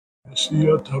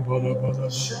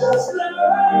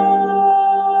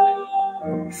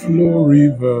Flow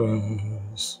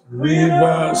rivers,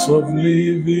 rivers of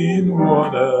living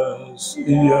waters.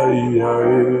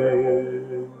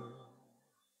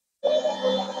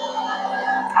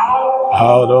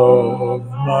 Out of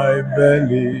my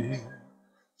belly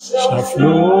shall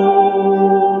flow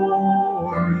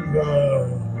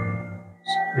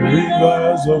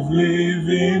rivers of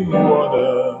living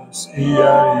waters.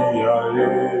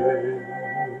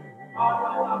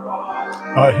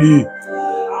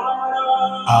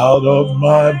 Out of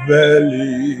my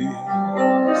belly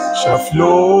shall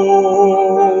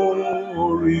flow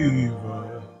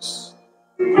rivers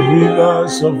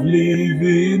of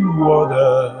living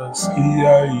waters.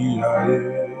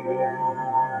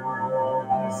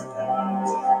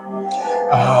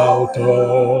 Out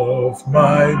of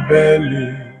my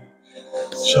belly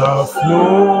shall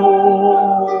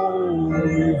flow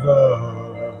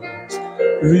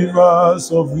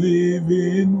rivers of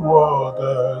living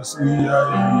waters.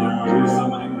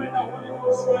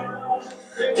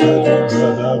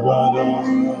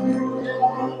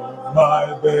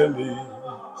 My belly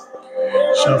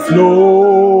shall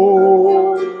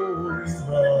flow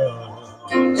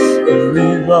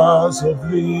rivers of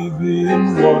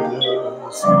living waters.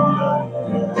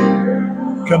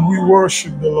 Can we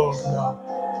worship the Lord now?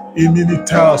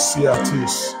 Iminita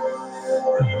siatis.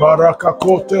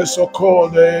 Barakakote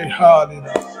sokole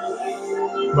halina.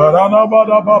 Barana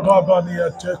bada baba bania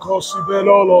teko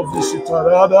sibelolo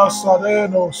visitarada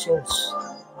sareno sos.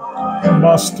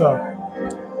 Master.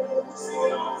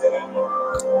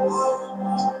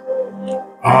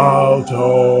 Out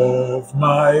of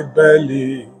my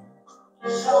belly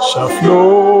shall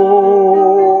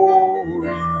flow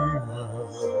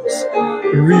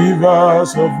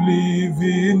rivers of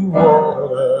living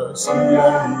waters.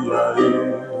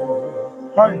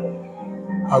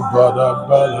 Out of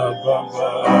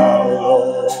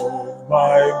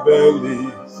my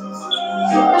belly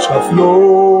shall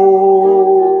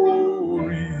flow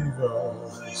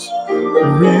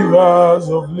rivers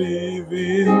of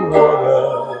living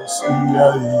waters.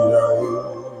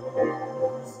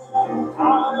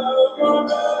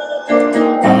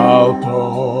 Out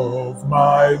of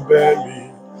my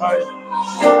belly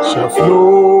shall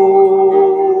flow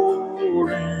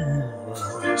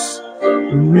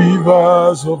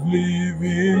rivers of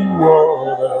living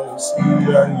waters.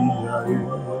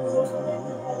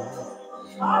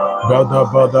 Bada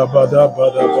bada bada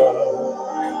bada bada.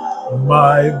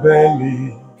 My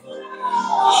belly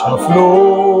shall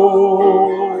flow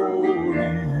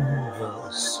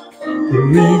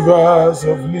rivers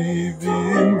of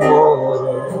living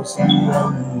waters.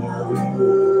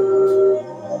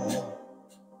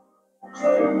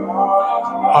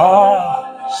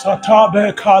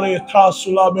 Satabe kareta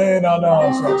sulamena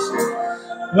nasas.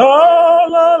 La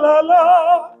la la la,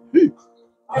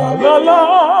 la la la,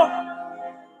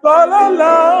 la la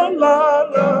la la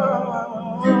la.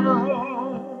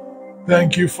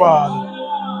 Thank you, Father.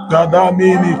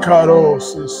 Dadamini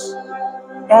karosis.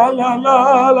 La la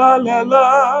la la la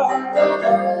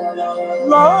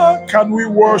la. Can we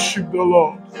worship the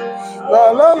Lord?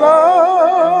 La la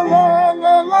la la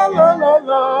la la la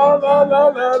la la la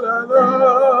la la.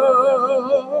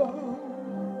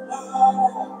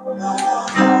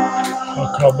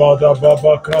 Akabada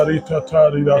baba karita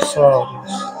tarida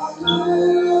saris.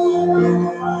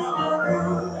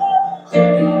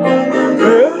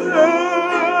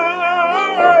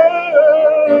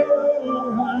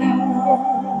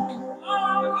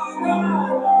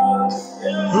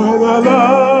 La la la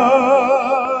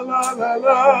la la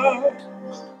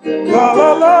la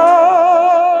la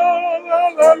la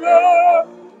la la.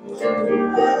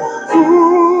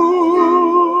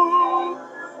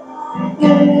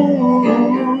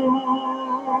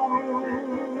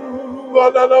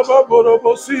 La la baboro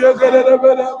siya gere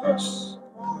beres.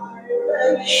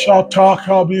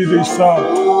 Shataka bidisa.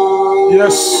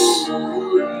 Yes.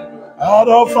 Out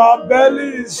of our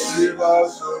bellies,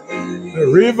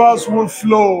 the rivers will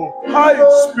flow. High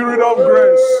Spirit of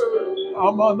grace.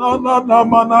 Amanana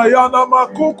namanayana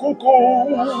makukuku.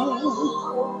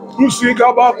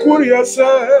 Usikabakuriese.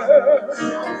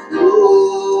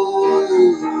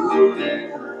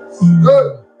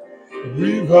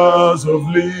 Rivers of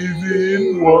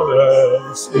living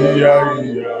waters.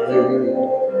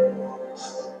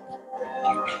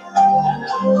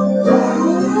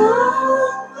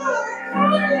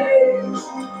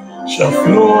 Shall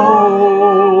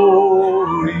flow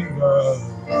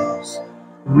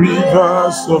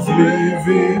rivers of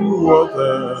living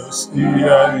waters.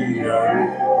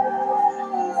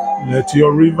 Let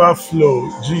your river flow,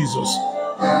 Jesus.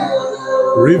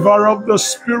 River of the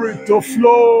Spirit to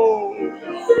flow.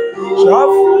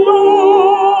 Shall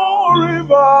flow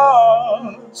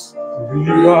rivers.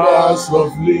 Rivers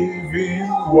of living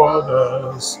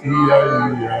waters.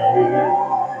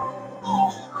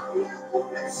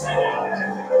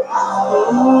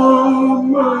 Oh,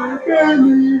 my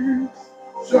belly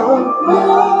shall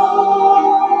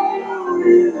flow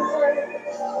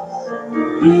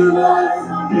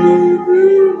rivers of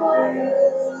living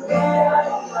waters.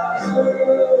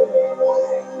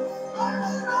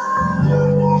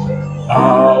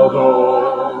 Out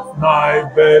of my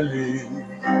belly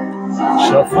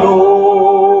shall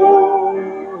flow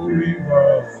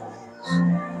rivers,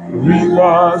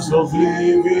 rivers of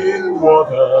living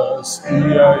waters.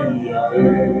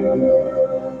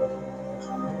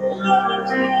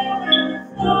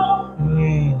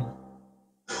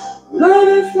 Let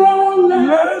it flow,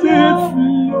 let it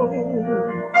flow.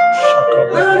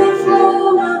 Let it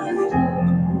flow, let it flow.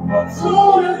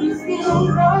 So let it flow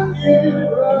right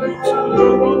here, right here.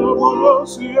 Let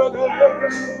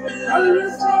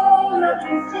it flow, let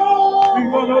it flow.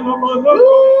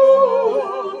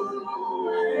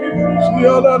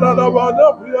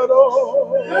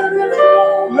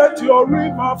 Let your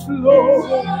river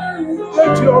flow.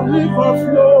 Let your river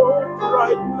flow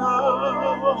right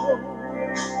now.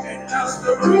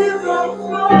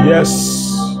 Yes,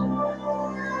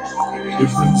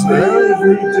 it brings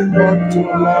everything back to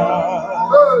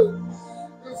life.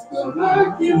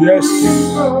 Yes,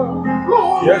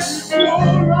 yes,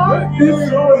 let it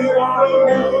flow.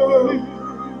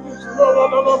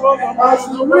 As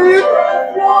the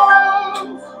river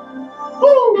flows,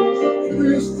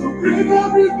 it's to bring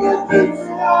everything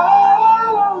to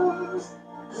life.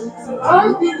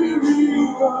 I give you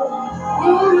river.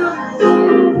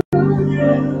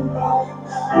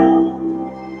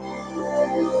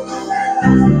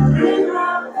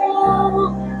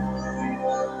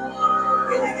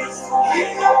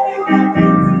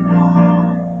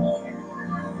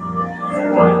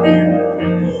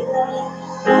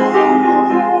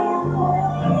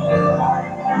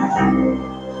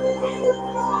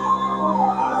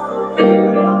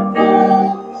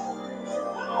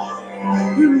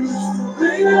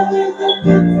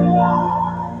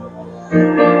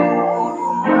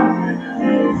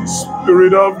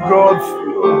 Spirit of God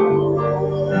flow.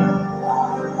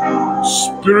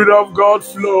 Spirit of God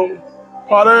flow.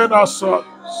 Parena sons.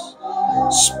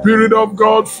 Spirit of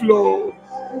God flow.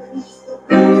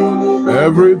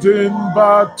 Everything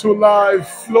back to life.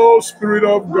 Flow, Spirit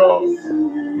of God.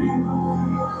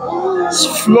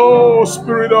 Flow,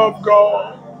 Spirit of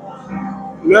God.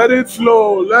 Let it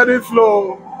flow. Let it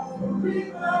flow.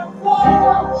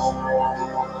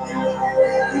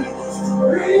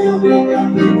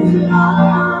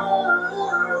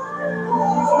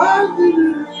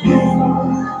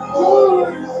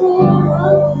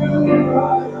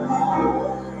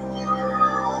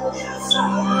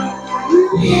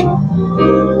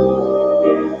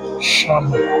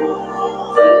 Shama.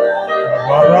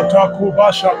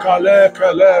 Baratakubasha kale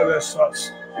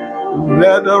kelevesas.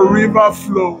 Let the river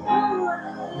flow.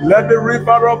 Let the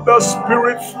river of the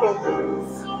Spirit flow.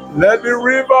 Let the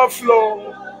river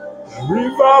flow.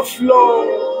 River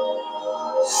flow.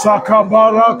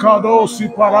 Sakabara kadosi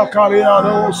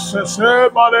parakariano sese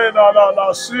marena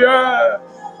na sie.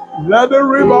 Let the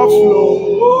river flow.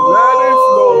 Let it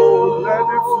flow. Let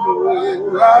it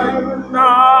flow right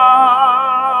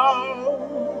now.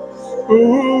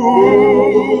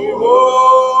 Ooh, ooh,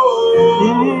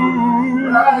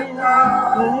 right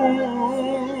now.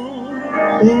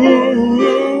 Ooh,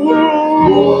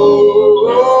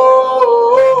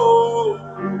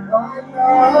 right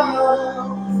now.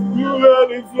 You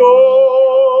let it flow.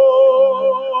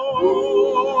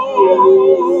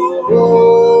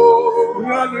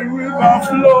 Let the river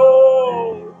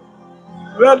flow.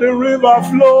 Let the river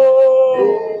flow.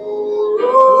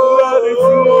 Let it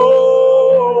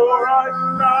flow right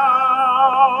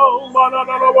now.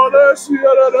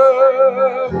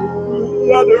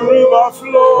 Let the river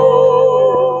flow.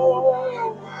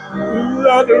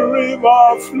 Let the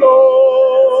river flow.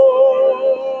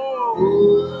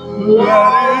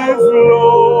 Let it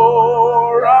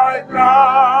flow right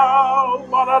now.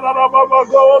 Let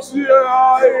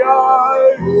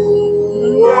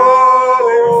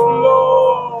it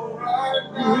flow.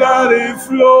 Let it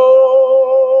flow.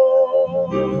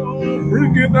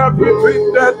 Bringing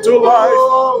everything dead to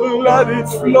life. Let it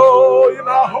flow in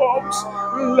our homes.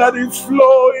 Let it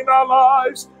flow in our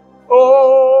lives.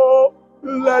 Oh,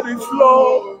 let it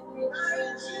flow.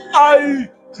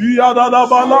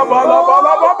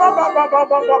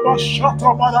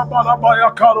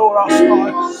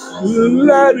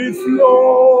 Let it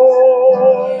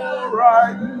flow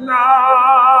right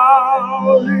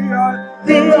now.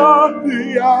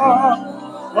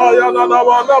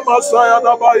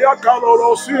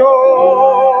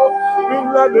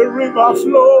 Let the river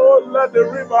flow. Let the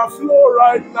river flow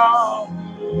right now.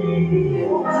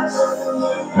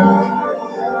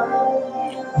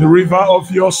 The river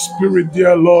of your spirit,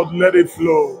 dear Lord, let it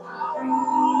flow.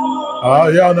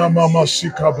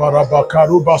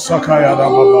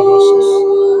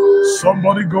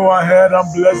 Somebody go ahead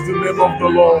and bless the name of the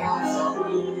Lord.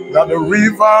 That the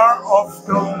river of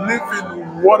the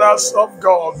living waters of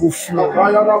God will flow.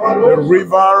 The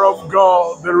river of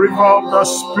God, the river of the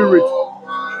Spirit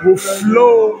will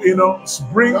flow in us,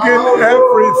 bringing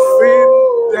everything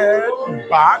dead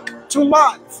back to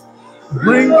life.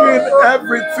 Bringing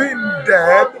everything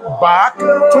dead back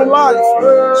to life.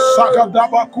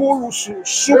 Sakadabakurusu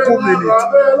sukuminit.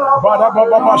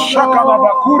 Badababa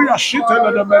shakalabakuria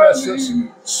shitele de mereses.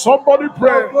 Somebody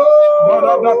pray.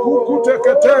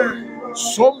 Badadakukutekete.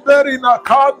 Somebody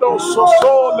nakando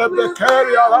soso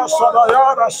lebekeria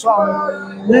rasadayara sa.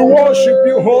 We worship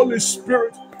you, Holy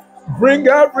Spirit. Bring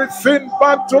everything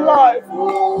back to life.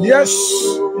 Yes,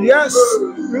 yes.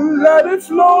 Let it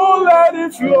flow, let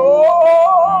it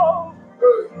flow.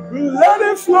 Let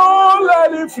it flow,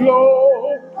 let it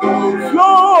flow.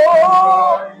 Flow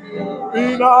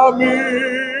in our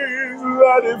midst,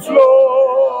 let it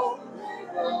flow.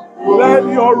 Let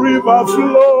your river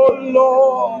flow,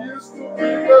 Lord.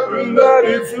 Let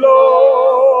it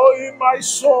flow in my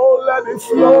soul, let it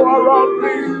flow around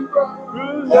me.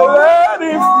 Let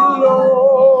it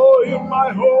flow in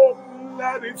my home,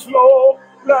 let it flow.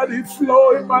 Let it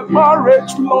flow in my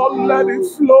marriage, Lord. Let it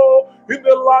flow in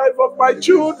the life of my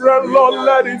children, Lord.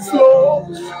 Let it flow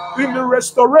in the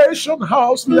restoration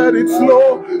house. Let it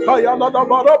flow.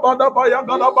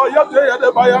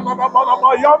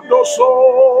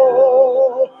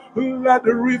 Let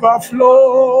the river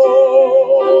flow.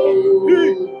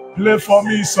 Play for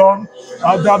me, son.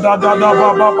 Let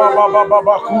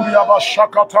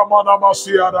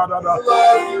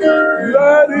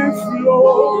it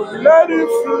flow. Let it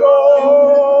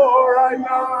flow right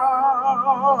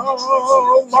now.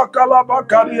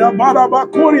 Makalabakaria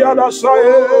barabakuria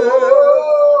dasaye.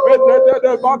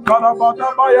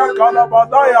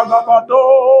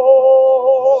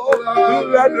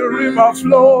 Let the river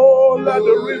flow. Let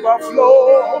the river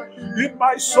flow. In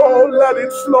my soul, let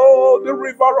it flow, the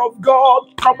river of God.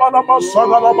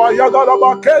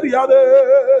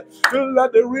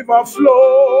 Let the river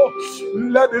flow.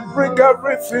 Let it bring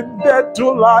everything dead to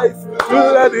life.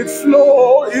 Let it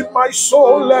flow in my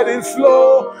soul. Let it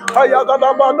flow.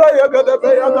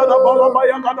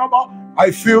 I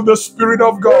feel the Spirit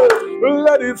of God.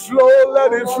 Let it flow,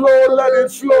 let it flow, let it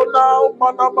flow now.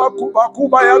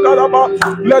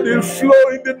 Let it flow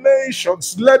in the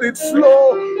nations. Let it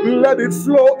flow. Let it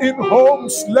flow in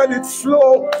homes. Let it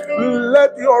flow.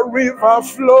 Let your river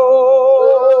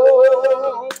flow.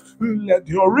 Let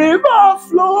your river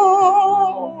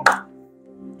flow.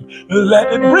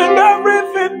 Let it bring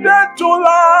everything dead to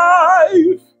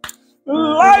life.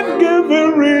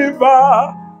 Life-giving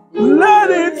river. Let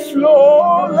it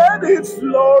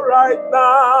flow right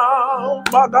now.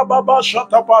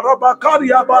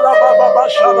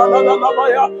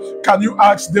 Can you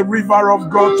ask the river of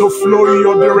God to flow in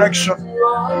your direction?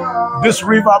 This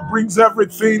river brings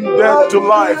everything dead to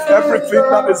life. Everything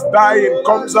that is dying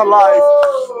comes alive.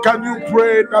 Can you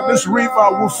pray that this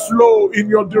river will flow in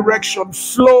your direction?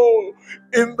 Flow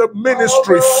in the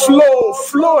ministry,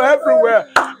 flow everywhere.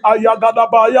 Let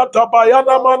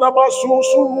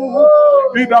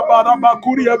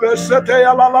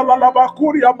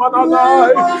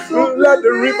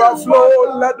the river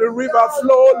flow, let the river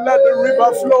flow, let the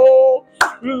river flow.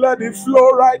 Let it flow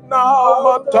right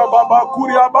now.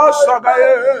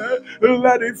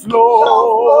 Let it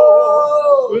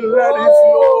flow. Let it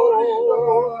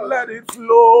flow. Let it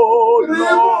flow,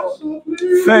 Lord.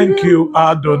 Thank you,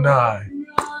 Adonai.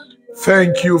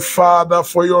 Thank you, Father,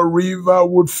 for your river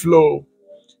would flow.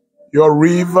 Your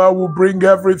river will bring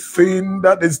everything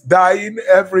that is dying,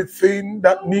 everything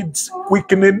that needs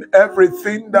quickening,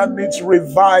 everything that needs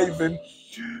reviving.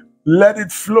 Let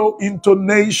it flow into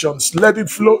nations. Let it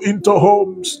flow into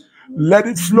homes. Let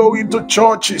it flow into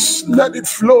churches. Let it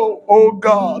flow, oh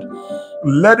God.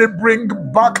 Let it bring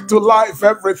back to life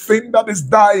everything that is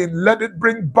dying. Let it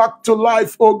bring back to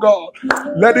life, oh God.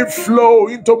 Let it flow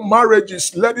into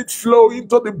marriages. Let it flow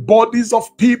into the bodies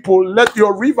of people. Let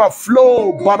your river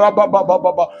flow.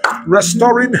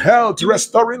 Restoring health,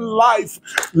 restoring life.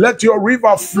 Let your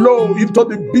river flow into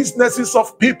the businesses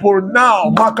of people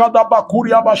now.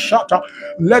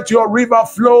 Let your river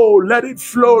flow. Let it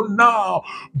flow now.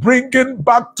 Bringing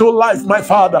back to life, my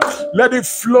Father. Let it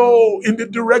flow in the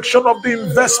direction of the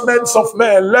investments of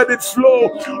men. Let it flow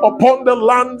upon the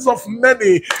lands of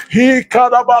many. At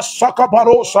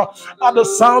the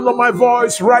sound of my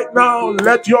voice right now,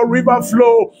 let your river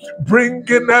flow,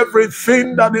 bringing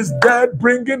everything that is dead,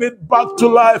 bringing it back to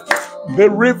life. The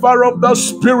river of the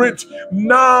Spirit,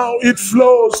 now it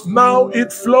flows, now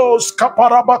it flows.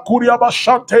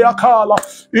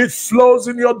 It flows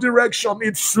in your direction.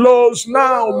 It flows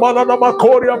now.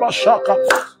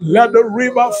 Let the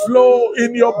river flow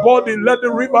in your body. Let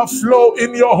the river flow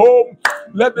in your home.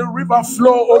 Let the river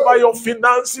flow over your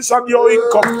finances and your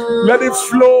income. Let it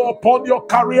flow upon your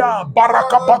career.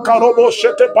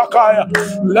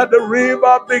 Let the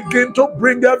river begin to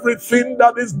bring everything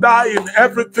that is dying,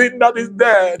 everything that is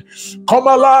dead, come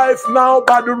alive now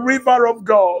by the river of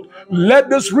God. Let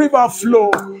this river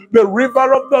flow, the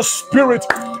river of the Spirit.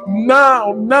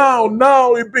 Now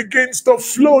it begins to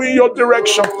flow in your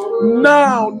direction.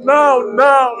 Now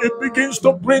it begins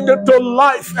to bring into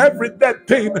life every dead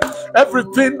thing,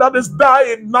 everything that is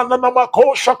dying. The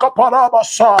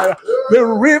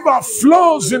river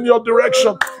flows in your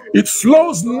direction. It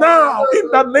flows now in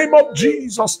the name of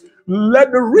Jesus.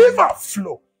 Let the river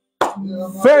flow.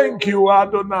 Thank you,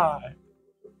 Adonai.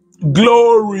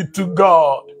 Glory to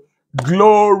God.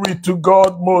 Glory to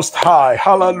God Most High.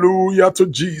 Hallelujah to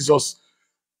Jesus.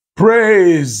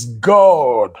 Praise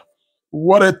God.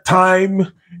 What a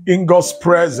time in God's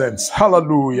presence.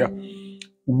 Hallelujah.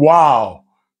 Wow.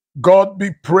 God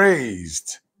be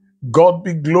praised. God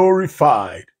be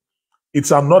glorified.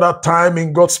 It's another time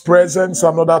in God's presence,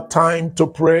 another time to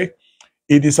pray.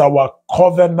 It is our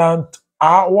covenant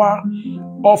hour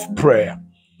of prayer.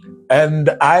 And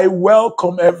I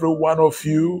welcome every one of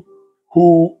you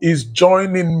who is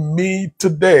joining me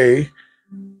today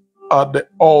at the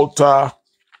altar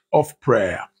of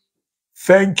prayer.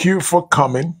 Thank you for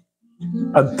coming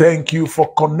and thank you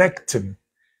for connecting.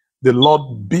 The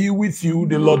Lord be with you.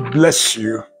 The Lord bless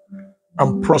you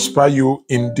and prosper you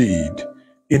indeed.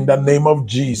 In the name of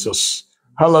Jesus.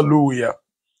 Hallelujah.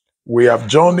 We have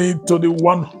journeyed to the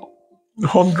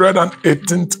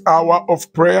 118th hour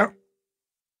of prayer.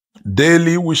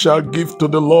 Daily we shall give to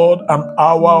the Lord an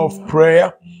hour of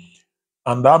prayer.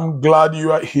 And I'm glad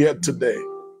you are here today.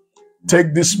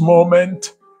 Take this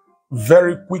moment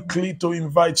very quickly to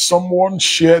invite someone,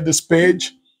 share this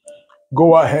page.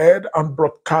 Go ahead and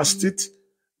broadcast it.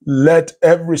 Let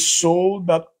every soul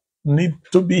that need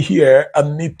to be here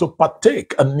and need to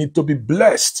partake and need to be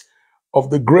blessed of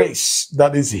the grace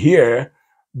that is here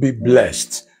be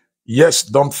blessed. Yes,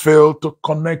 don't fail to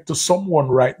connect to someone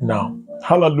right now.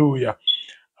 Hallelujah.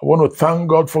 I want to thank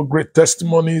God for great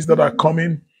testimonies that are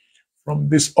coming from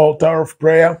this altar of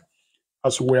prayer.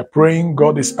 As we are praying,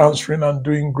 God is answering and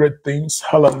doing great things.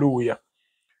 Hallelujah.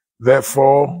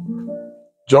 Therefore,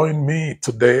 join me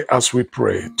today as we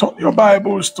pray. Turn your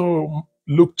Bibles to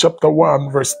Luke chapter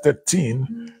 1, verse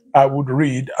 13. I would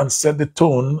read and set the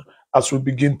tone as we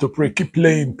begin to pray. Keep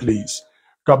playing, please.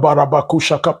 Let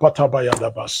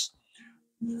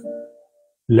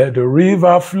the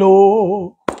river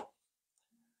flow.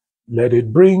 Let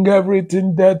it bring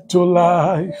everything dead to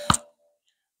life.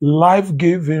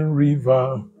 Life-giving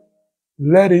river.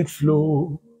 Let it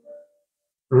flow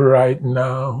right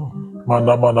now.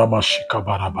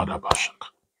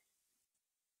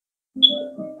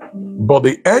 But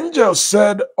the angel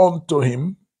said unto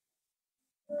him,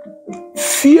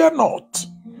 Fear not,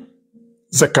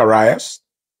 Zacharias,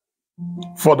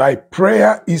 for thy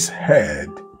prayer is heard,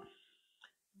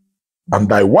 and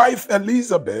thy wife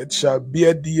Elizabeth shall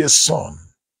bear thee a son,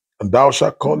 and thou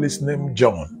shalt call his name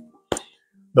John.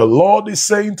 The Lord is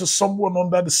saying to someone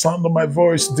under the sound of my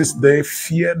voice this day,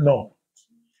 fear not.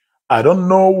 I don't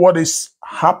know what is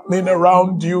happening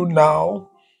around you now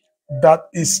that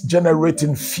is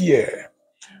generating fear,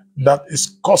 that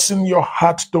is causing your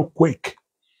heart to quake.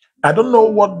 I don't know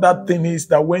what that thing is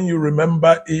that when you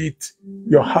remember it,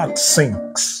 your heart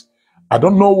sinks. I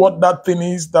don't know what that thing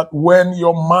is that when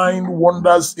your mind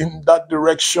wanders in that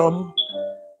direction,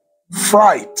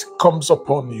 fright comes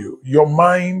upon you. Your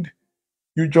mind,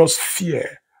 you just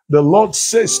fear. The Lord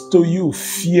says to you,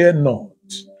 fear not.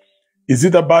 Is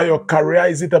it about your career?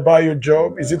 Is it about your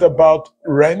job? Is it about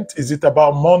rent? Is it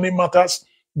about money matters?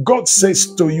 God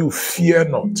says to you, fear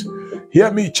not.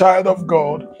 Hear me, child of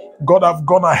God. God have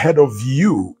gone ahead of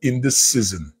you in this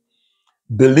season.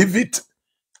 Believe it.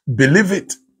 Believe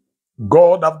it.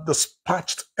 God have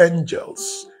dispatched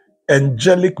angels,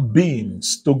 angelic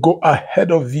beings to go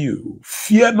ahead of you.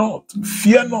 Fear not,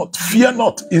 fear not, fear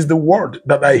not is the word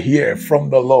that I hear from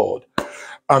the Lord.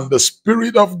 And the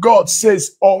Spirit of God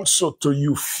says also to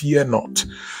you, fear not.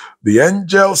 The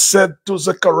angel said to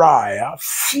Zechariah,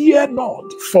 fear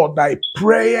not, for thy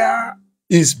prayer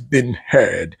is been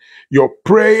heard. Your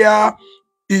prayer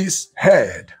is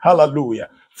heard. Hallelujah.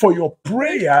 For your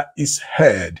prayer is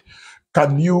heard.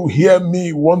 Can you hear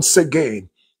me once again?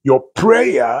 Your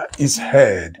prayer is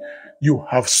heard. You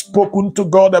have spoken to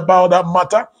God about that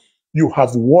matter. You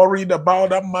have worried about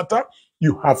that matter.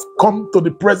 You have come to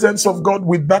the presence of God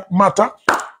with that matter.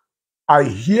 I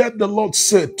hear the Lord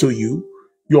say to you,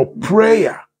 your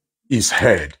prayer is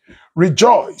heard.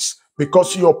 Rejoice,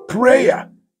 because your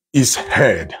prayer is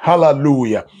heard.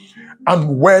 Hallelujah.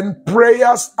 And when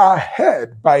prayers are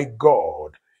heard by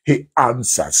God, he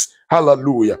answers.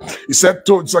 Hallelujah. He said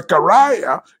to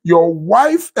Zechariah, your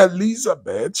wife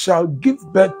Elizabeth shall give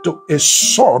birth to a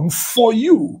son for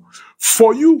you.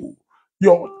 For you.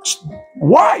 Your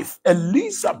wife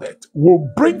Elizabeth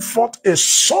will bring forth a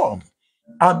son,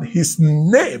 and his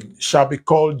name shall be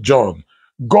called John.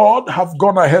 God have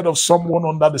gone ahead of someone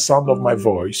under the sound of my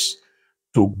voice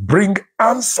to bring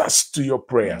answers to your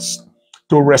prayers,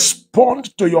 to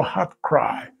respond to your heart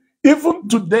cry. Even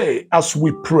today, as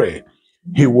we pray,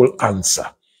 he will answer.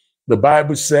 The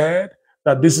Bible said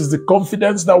that this is the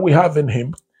confidence that we have in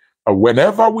him. And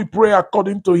whenever we pray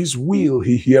according to his will,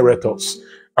 he heareth us.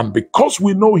 And because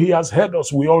we know he has heard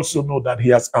us, we also know that he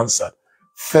has answered.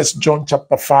 1 John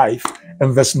chapter 5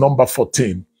 and verse number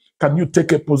 14. Can you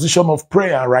take a position of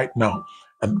prayer right now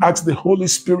and ask the Holy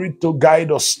Spirit to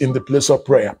guide us in the place of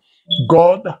prayer?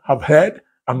 God have heard,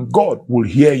 and God will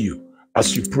hear you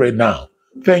as you pray now.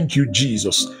 Thank you,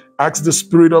 Jesus. Ask the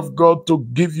Spirit of God to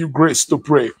give you grace to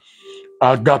pray.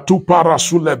 Agatu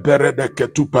parasule berede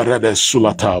ketu perede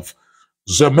sulatav.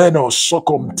 Zemeno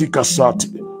sokom tikasat.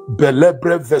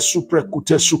 Belebre vesupre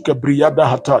kutesuke briada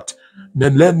hatat.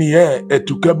 Nenenie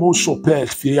etukemo sopel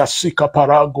fiasika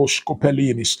paragos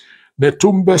kopelinis.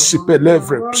 Netumbe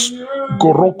sipelevreps.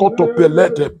 Goroko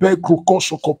topelete pe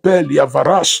krukoso kopeli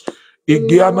avaras.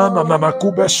 Igiana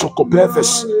nananakube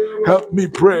sokopeves. Help me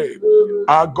pray.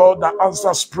 Our God that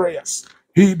answers prayers.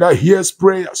 He that hears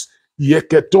prayers.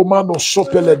 Yeketoma no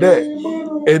sopelede.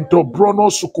 Ento brono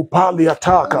sukupali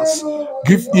atakas.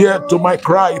 Give ear to my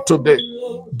cry today.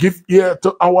 Give ear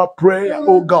to our prayer,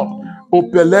 O God.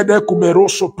 Opelede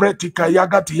kumeroso pretika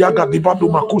yagati yaga divadu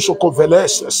makuso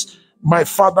koveleses. My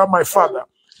Father,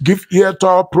 give ear to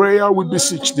our prayer, we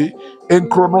beseech thee. En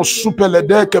kronos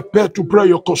supelede ke petu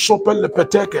preyo kosopele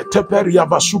peteke teperia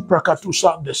vasupra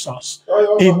katusan desas.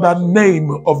 In the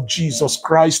name of Jesus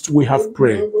Christ, we have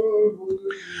prayed.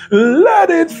 Let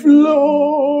it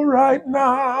flow right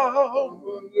now.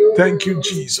 Thank you,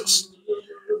 Jesus.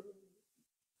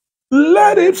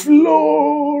 Let it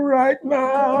flow right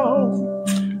now.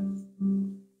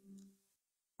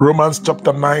 Romans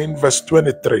chapter 9, verse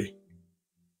 23.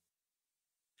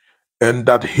 And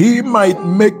that he might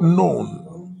make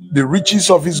known the riches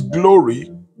of his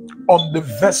glory on the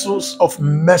vessels of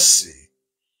mercy,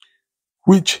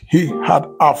 which he had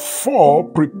afore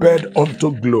prepared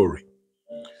unto glory.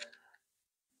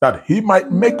 That he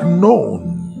might make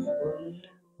known,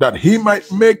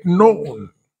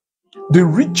 the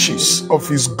riches of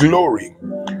his glory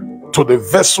to the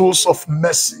vessels of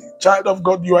mercy. Child of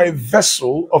God, you are a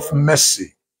vessel of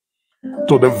mercy.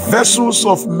 To the vessels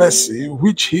of mercy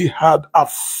which he had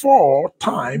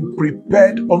aforetime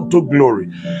prepared unto glory.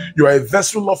 You are a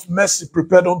vessel of mercy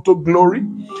prepared unto glory.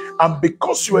 And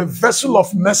because you are a vessel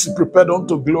of mercy prepared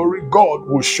unto glory, God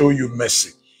will show you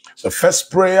mercy. The first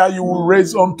prayer you will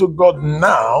raise unto God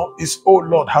now is, oh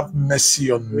Lord, have mercy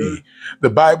on me. The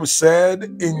Bible said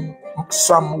in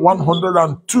Psalm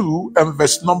 102 and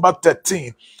verse number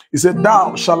 13, he said,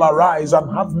 thou shalt arise and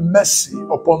have mercy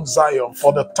upon Zion,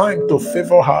 for the time to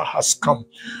favor her has come.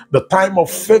 The time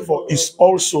of favor is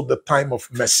also the time of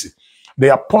mercy.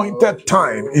 The appointed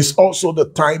time is also the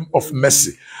time of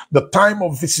mercy. The time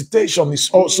of visitation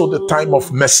is also the time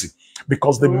of mercy.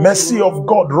 Because the mercy of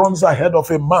God runs ahead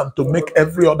of a man to make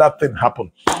every other thing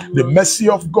happen. The mercy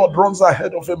of God runs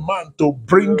ahead of a man to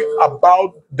bring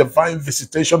about divine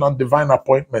visitation and divine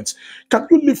appointments. Can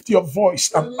you lift your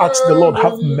voice and ask the Lord,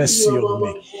 have mercy on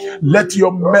me? Let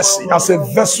your mercy, as a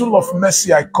vessel of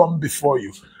mercy, I come before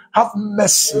you. Have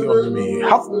mercy on me.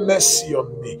 Have mercy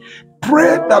on me.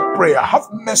 Pray that prayer. Have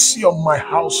mercy on my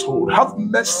household. Have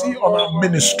mercy on our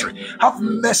ministry. Have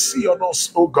mercy on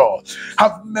us, oh God.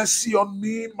 Have mercy on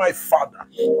me, my Father.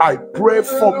 I pray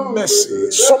for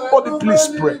mercy. Somebody please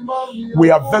pray. We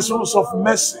are vessels of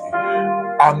mercy,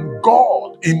 and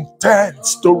God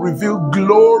intends to reveal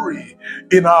glory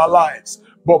in our lives.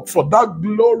 But for that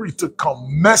glory to come,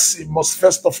 mercy must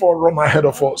first of all run ahead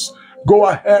of us. Go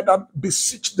ahead and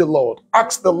beseech the Lord.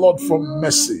 Ask the Lord for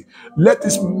mercy. Let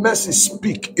His mercy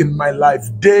speak in my life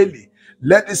daily.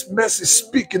 Let His mercy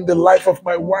speak in the life of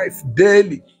my wife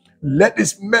daily. Let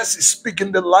His mercy speak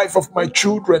in the life of my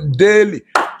children daily.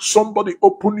 Somebody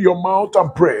open your mouth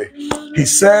and pray. He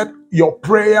said, your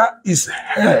prayer is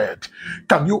heard.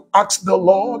 Can you ask the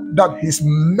Lord that His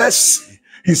mercy,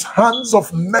 His hands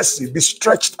of mercy be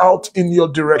stretched out in your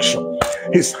direction?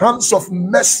 His hands of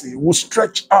mercy will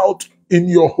stretch out in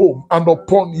your home and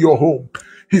upon your home.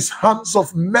 His hands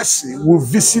of mercy will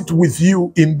visit with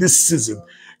you in this season.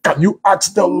 Can you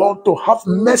ask the Lord to have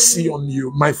mercy on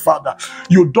you, my Father?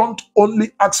 You don't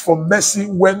only ask for mercy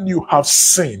when you have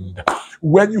sinned,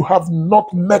 when you have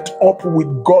not met up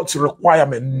with God's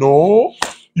requirement. No.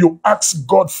 You ask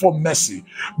God for mercy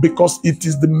because it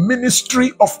is the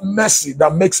ministry of mercy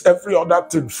that makes every other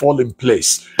thing fall in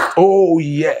place. Oh,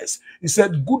 yes. He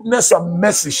said, goodness and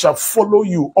mercy shall follow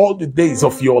you all the days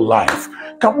of your life.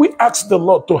 Can we ask the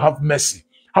Lord to have mercy?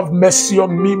 Have mercy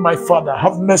on me, my Father.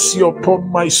 Have mercy upon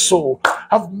my soul.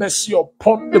 Have mercy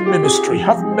upon the ministry.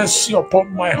 Have mercy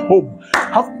upon my home.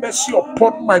 Have mercy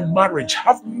upon my marriage.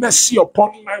 Have mercy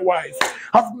upon my wife.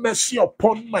 Have mercy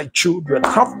upon my children.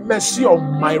 Have mercy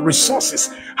on my resources.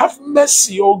 Have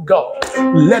mercy, oh God.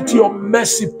 Let your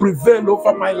mercy prevail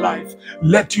over my life.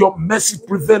 Let your mercy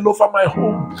prevail over my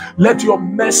home. Let your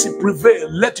mercy prevail.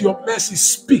 Let your mercy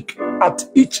speak at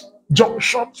each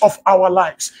junction of our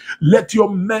lives. Let your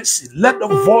mercy, let the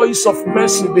voice of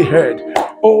mercy be heard.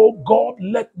 Oh God,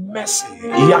 let mercy.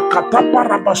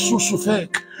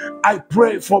 I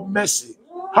pray for mercy.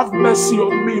 Have mercy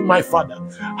on me, my Father.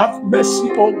 Have mercy,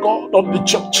 oh God, on the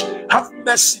church. Have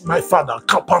mercy, my Father.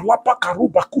 Have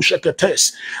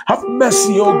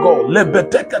mercy, oh God.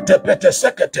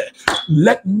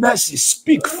 Let mercy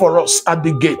speak for us at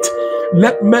the gate.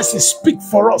 Let mercy speak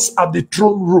for us at the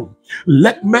throne room.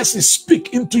 Let mercy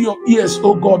speak into your ears,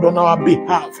 oh God, on our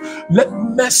behalf. Let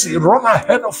mercy run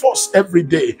ahead of us every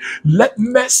day. Let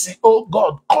mercy, oh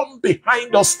God, come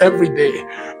behind us every day.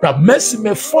 That mercy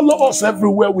may follow us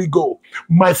everywhere we go.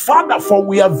 My Father, for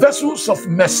we are vessels of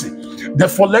mercy.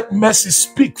 Therefore, let mercy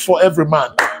speak for every man.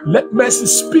 Let mercy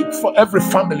speak for every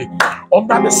family.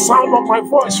 Under the sound of my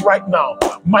voice right now,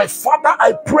 my Father,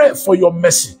 I pray for your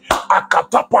mercy.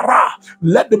 Akatapara.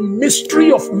 Let the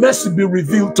mystery of mercy be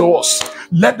revealed to us.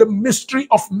 Let the mystery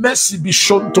of mercy be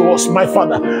shown to us, my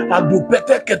Father.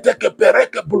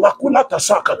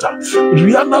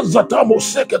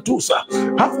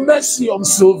 Have mercy on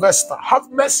Sylvester. Have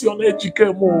mercy on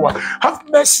Ejike Moa. Have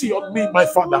mercy on me, my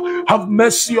Father. Have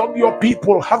mercy on your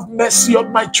people. Have mercy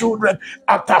on my children.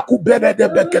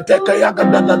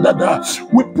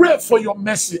 We pray for your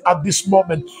mercy at this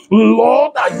moment.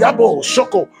 Lord, Ayabo,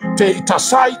 Shoko, Teita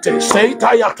Saite, Seita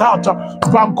Yatata,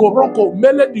 Bankoroko,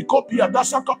 Melody Copia,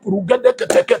 Dasaka Purugede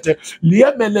Ketekete,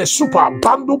 Liemele Super,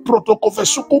 Bandu Protokove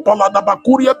Suku Palada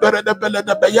Bakuria, Berede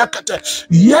Belede Beyakete,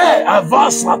 Ye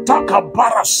Avasa Taka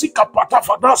Barasika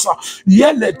Patafadasa,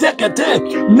 Yele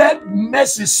Tekete. Let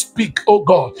mercy speak, O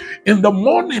God. In the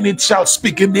morning it shall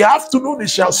speak, in the afternoon it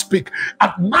shall speak,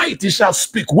 at night it shall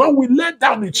speak, when we lay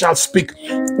down it shall speak,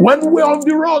 when we are on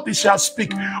the road it shall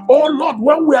speak. Oh Lord,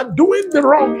 when we are doing the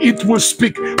wrong it will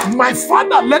speak. My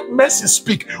Father, let mercy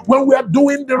speak. When we are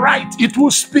doing the right it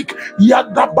will speak.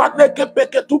 Yadabaneke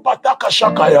beketu bataka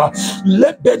shakaya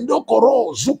lebendo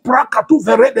koro zupraka tu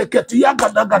verede ketiaga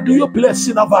dagadiyo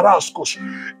plesina varaskos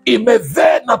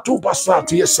imeve na tu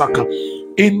basati yesaka.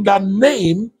 In the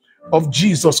name of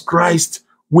Jesus Christ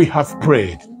we have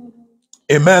prayed.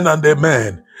 Amen and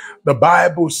amen. The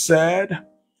Bible said,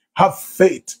 have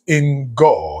faith in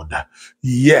God.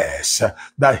 Yes,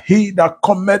 that he that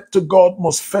cometh to God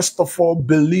must first of all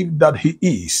believe that he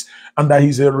is, and that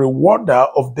he's a rewarder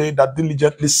of they that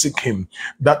diligently seek him.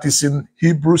 That is in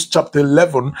Hebrews chapter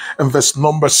 11 and verse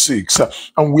number 6.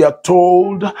 And we are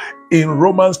told in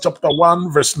Romans chapter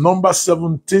 1 verse number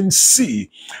 17c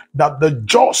that the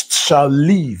just shall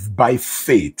live by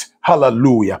faith.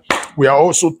 Hallelujah. We are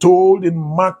also told in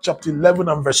Mark chapter 11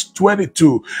 and verse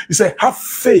 22, he said, have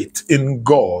faith in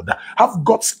God. Have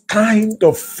God's kind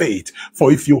of faith.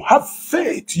 For if you have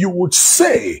faith, you would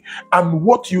say, and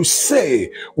what you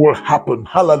say will happen.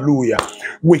 Hallelujah.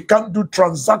 We can't do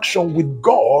transaction with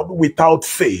God without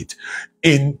faith.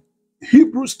 In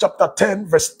Hebrews chapter 10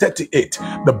 verse 38,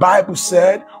 the Bible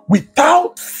said,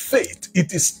 without faith,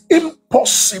 it is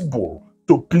impossible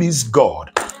to please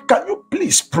God. Can you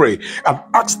please pray and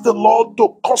ask the Lord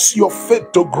to cause your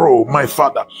faith to grow, my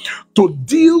Father, to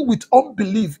deal with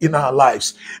unbelief in our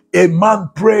lives? A man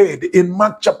prayed in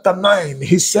Mark chapter 9.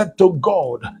 He said to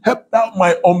God, help thou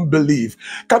my unbelief.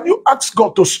 Can you ask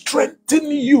God to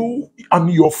strengthen you and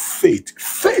your faith?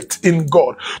 Faith in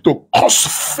God, to cause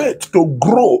faith to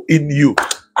grow in you.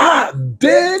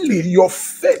 Daily your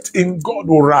faith in God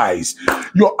will rise.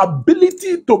 Your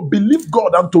ability to believe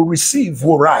God and to receive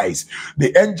will rise.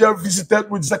 The angel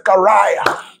visited with Zechariah,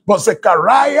 but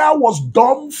Zechariah was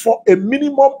dumb for a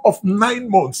minimum of 9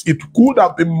 months. It could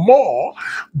have been more,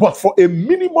 but for a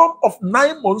minimum of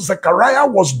 9 months, Zechariah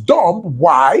was dumb.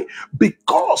 Why?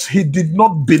 Because he did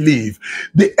not believe.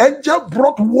 The angel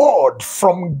brought word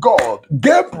from God,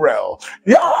 Gabriel.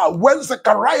 When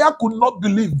Zechariah could not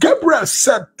believe, Gabriel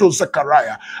said to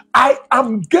Zechariah, I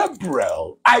am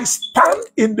Gabriel. I stand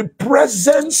in the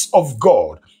presence of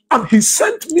God, and he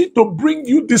sent me to bring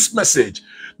you this message.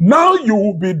 Now you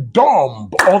will be dumb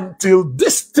until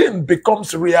this thing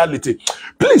becomes reality.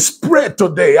 Please pray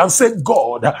today and say,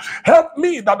 God, help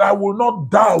me that I will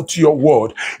not doubt your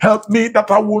word. Help me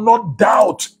that I will not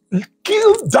doubt.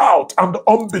 Kill doubt and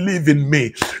unbelief in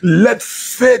me. Let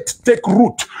faith take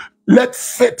root. Let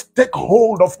faith take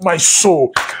hold of my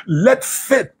soul. Let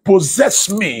faith possess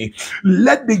me.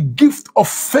 Let the gift of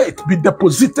faith be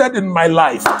deposited in my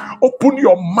life. Open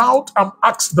your mouth and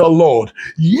ask the Lord.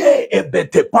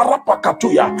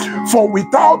 For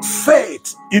without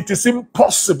faith, it is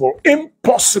impossible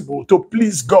to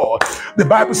please God. The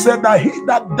Bible said that he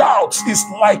that doubts is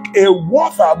like a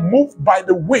water moved by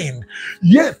the wind,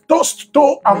 yet tossed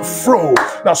to and fro,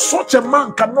 that such a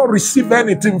man cannot receive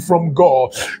anything from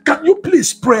God. Can you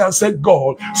please pray and say,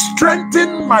 God,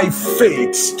 strengthen my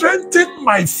faith, strengthen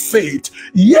my faith.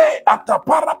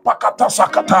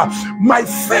 My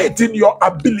faith in your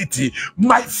ability,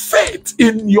 my faith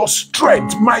in your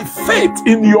strength, my faith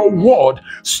in your word.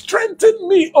 Strengthen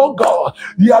me, oh God.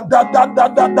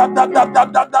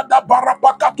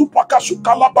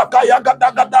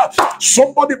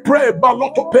 Somebody pray,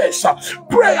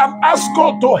 pray and ask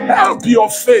God to help your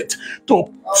faith,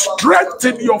 to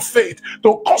strengthen your faith,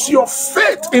 to cause your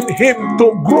faith in him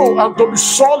to grow and to be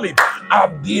solid.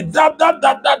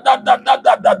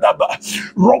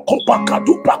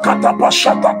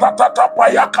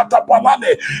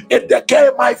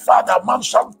 My Father,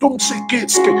 Mansantum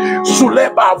Sikitski,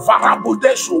 Suleba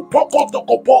Varabudesu,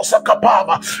 Pokotokoposa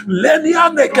Kapama,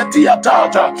 Leniane Katia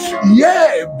Tata.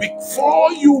 Yeah,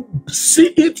 before you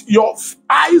see it, your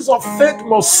eyes of faith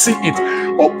must see it.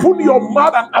 Open your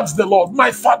mouth and ask the Lord,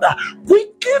 my Father,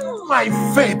 quicken my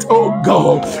faith, oh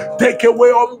God. Take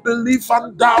away unbelief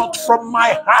and doubt from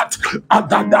my heart.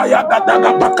 Adadaya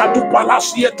gadaga bakatu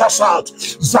palasieta salt.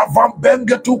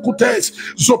 Zavambenge tukutes.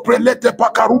 Zoprelete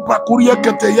pakarupa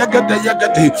kuriekete yegede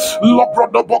yegede.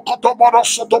 Loprodo bokoto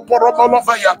morosoto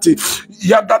poromolobayati.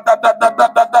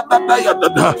 Yadadadadadadadadada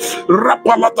yadada.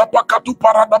 Rapalata pakatu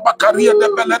parada bakaria de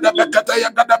bele de bekete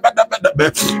yagada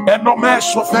bedabedebe. Enome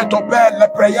sofeto bele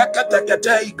preyekete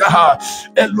kete igaha.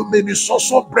 Elumini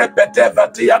soso brebete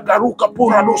vati yagaruka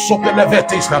pura no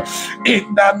sopelevetis.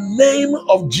 In the name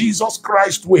of Jesus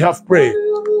Christ we have prayed.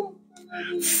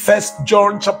 1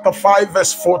 John chapter 5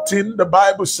 verse 14, the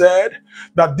Bible said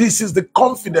that this is the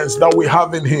confidence that we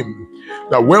have in him,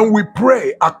 that when we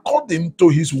pray according to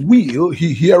his will,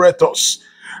 he heareth us.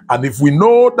 And if we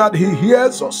know that he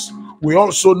hears us, we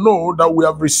also know that we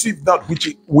have received that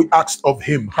which we asked of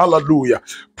him. Hallelujah.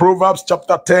 Proverbs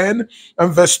chapter 10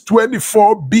 and verse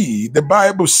 24b, the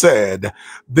Bible said,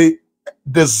 the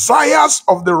desires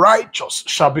of the righteous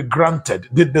shall be granted.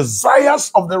 The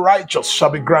desires of the righteous shall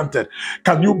be granted.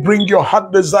 Can you bring your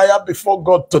heart desire before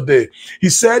God today? He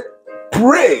said,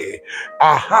 pray,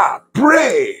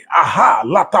 pray,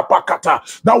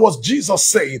 latapakata. That was Jesus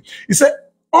saying. He said,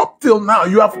 up till now,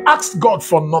 you have asked God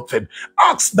for nothing.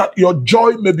 Ask that your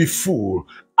joy may be full.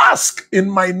 Ask in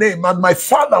my name, and my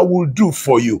Father will do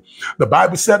for you. The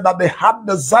Bible said that the heart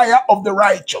desire of the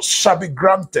righteous shall be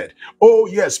granted. Oh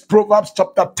yes, Proverbs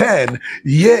chapter 10.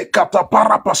 Ye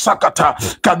katapara pasakata.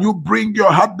 Can you bring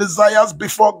your heart desires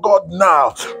before God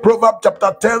now? Proverbs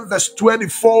chapter 10 verse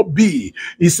 24b.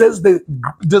 He says the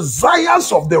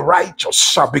desires of the righteous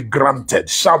shall be granted.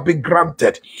 Shall be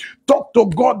granted. Talk to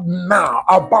God now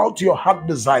about your heart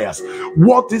desires.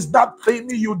 What is that thing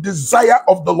you desire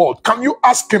of the Lord? Can you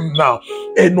ask him now?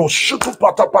 Can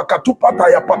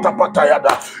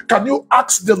you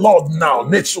ask the Lord now?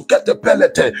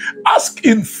 Ask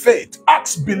in faith.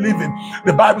 Ask believing.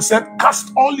 The Bible said,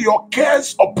 cast all your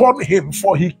cares upon him,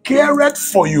 for he careth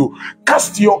for you.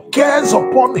 Cast your cares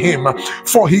upon him,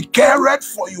 for he careth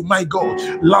for you, my God.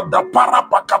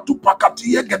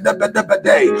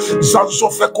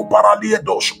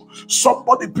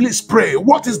 Somebody please pray.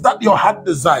 What is that your heart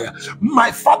desire?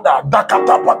 My Father,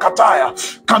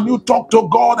 can you talk to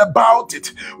God about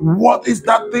it? What is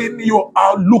that thing you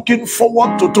are looking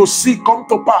forward to see come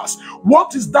to pass?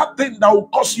 What is that thing that will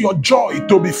cause your joy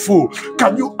to be full?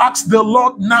 Can you ask the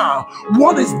Lord now?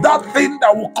 What is that thing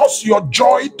that will cause your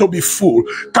joy to be full?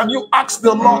 Can you ask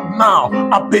the Lord now?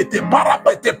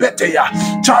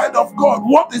 Child of God,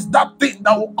 what is that thing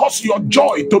that will cause your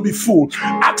joy to be full?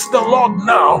 Ask the Lord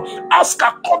now. Ask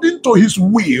according to his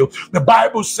will. The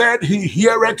Bible said he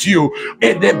heareth you.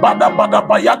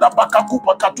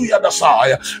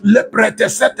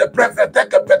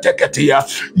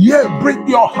 Yeah, bring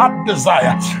your heart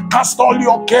desire. Cast all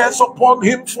your cares upon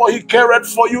him, for he careth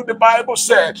for you. The Bible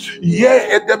said,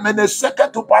 yeah,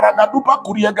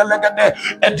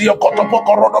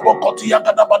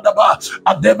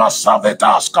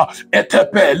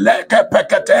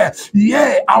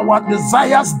 our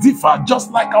desires differ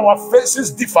just like our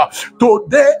faces differ.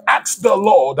 Today, ask the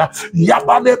Lord,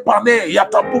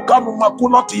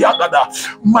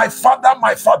 my Father,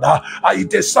 my Father,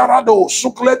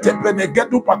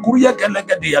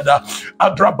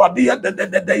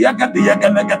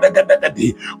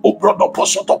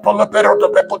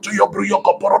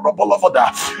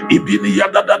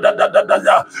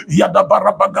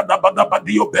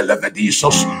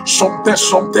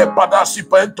 somte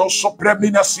padasipento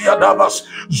sopreminasia davas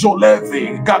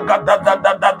zolevi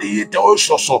gagadadadadadite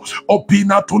ososo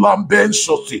opina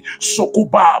tulambensosi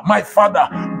sokuba. My Father,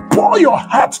 pour your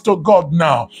heart to God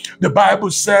now. The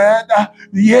Bible said,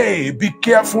 yea, be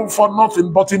careful for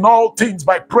nothing, but in all things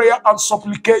by prayer and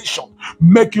supplication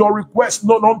make your request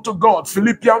known unto God.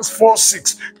 Philippians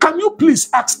 4:6. Can you please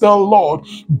ask the Lord,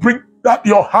 bring that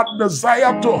your heart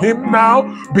desire to him now?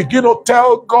 Begin to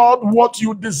tell God what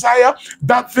you desire,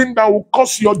 that thing that will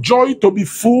cause your joy to be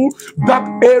full, that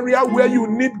area where you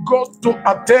need God to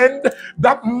attend,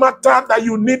 that matter that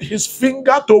you need his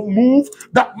finger to move,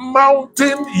 that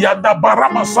mountain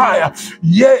Yadabaramasaya.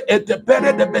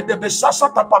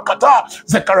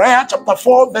 Zechariah chapter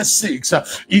 4 verse 6.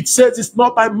 It says, it's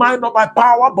not by might nor by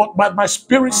power, but by my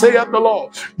spirit, saith the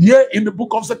Lord. Yea, in the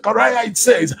book of Zechariah it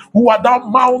says, who are thou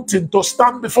mountain to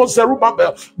stand before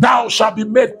Zerubbabel, thou shalt be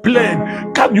made plain.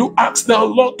 Can you ask the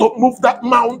Lord to move that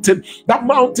mountain that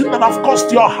have caused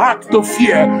your heart to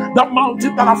fear, that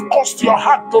mountain that have caused your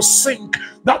heart to sink,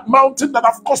 that mountain that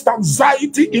have caused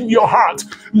anxiety in your heart?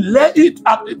 Lay it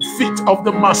at the feet of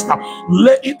the Master.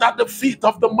 Lay it at the feet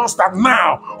of the Master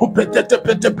now.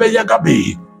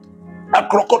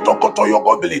 Akrokotokoto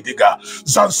yogo bilidiga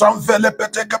zansan vele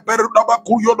peteke peruda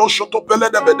bakuyo no shoto pele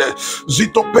debede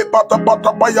zito pepata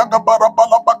pata bayaga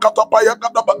barabala bakata bayaga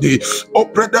dabadi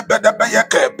opre de bede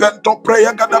beyeke pento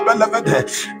preyaga dabelevede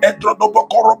edro do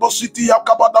bokorobo city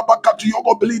yakabada bakati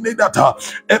yogo bilini data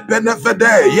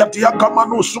ebenevede yati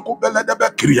yakamanu suku bele de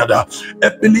bekriada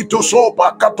epilito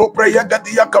sopa kato preyaga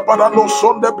yakabada no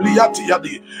sonde bliati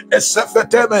yadi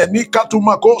esefeteme nikatu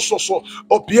makososo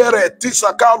opiere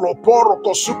tisakalo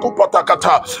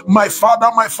my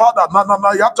Father,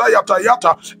 nanana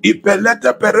yata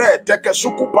ipelete pere teke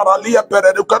suku paralia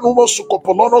pere dukanumo suku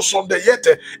polono sonde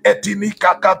yete etini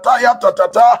kakata yata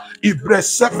tata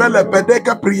ibresevele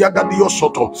pedeke priyagadio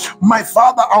soto. My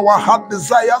Father, our heart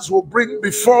desires will bring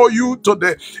before you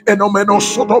today enomeno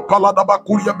soto paladaba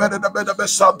kuria bede bede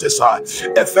besantesa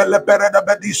efele pere de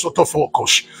bedi soto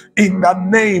focus. In the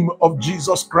name of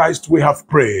Jesus Christ we have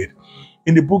prayed.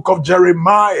 In the book of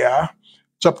Jeremiah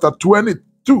chapter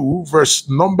 22, verse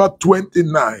number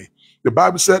 29. The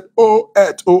Bible said, O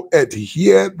earth,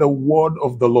 hear the word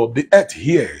of the Lord. The earth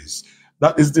hears.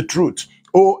 That is the truth.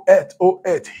 O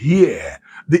earth, hear.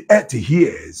 The earth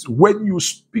hears. When you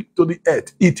speak to the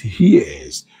earth, it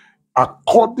hears.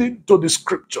 According to the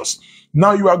scriptures.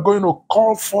 Now you are going to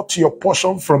call forth your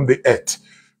portion from the earth.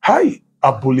 Hi.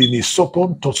 Abulini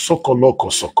sopon to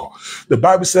sokoloko soko. The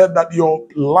Bible said that your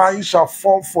line shall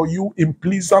fall for you in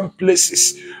pleasant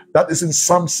places. That is in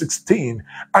Psalm 16.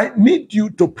 I need you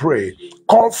to pray.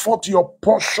 Call forth your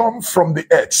portion from the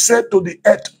earth. Say to the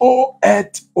earth, O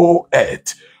earth, O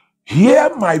earth,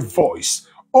 hear my voice.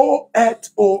 O earth,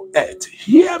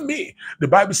 hear me. The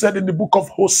Bible said in the book of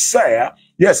Hosea,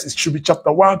 yes, it should be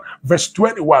chapter 1, verse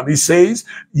 21. It says,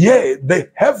 yea,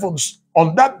 the heavens,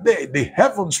 on that day, the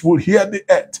heavens will hear the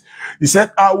earth. He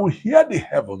said, I will hear the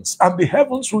heavens, and the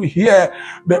heavens will hear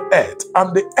the earth,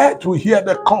 and the earth will hear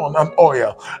the corn and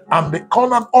oil, and the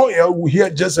corn and oil will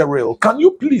hear Jezreel. Can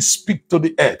you please speak to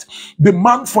the earth?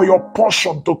 Demand for your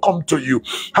portion to come to you.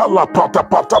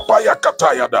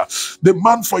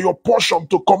 Demand for your portion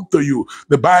to come to you.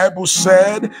 The Bible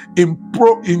said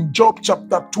in Job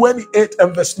chapter 28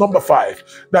 and verse number 5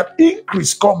 that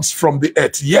increase comes from the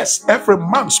earth. Yes, every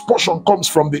man's portion comes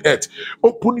from the earth.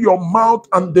 Open your mouth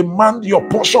and demand your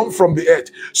portion from the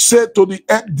earth. Say to the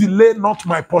earth, delay not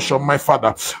my portion, my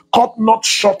Father. Cut not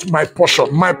short my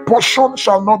portion. My portion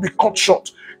shall not be cut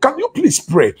short. Can you please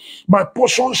pray? My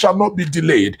portion shall not be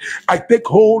delayed. I take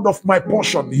hold of my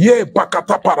portion. Yea,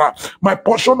 pakatapara. My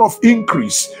portion of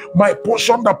increase. My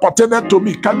portion that pertaineth to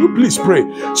me. Can you please pray?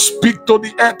 Speak to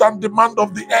the earth and demand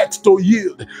of the earth to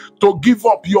yield, to give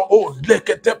up your own.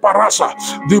 Lekete parasa.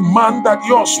 Demand that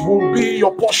yours will be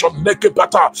your portion.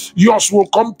 Lekepata. Yours will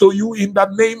come to you in the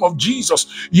name of Jesus.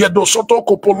 Yedosoto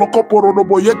kopoloko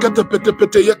poronobo yekete pete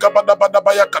pete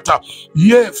yekabadabadabayakata.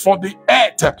 Yea, for the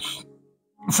earth.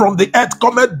 From the earth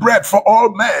cometh bread for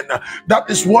all men. That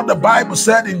is what the Bible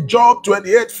said in Job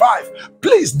 28:5.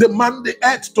 Please demand the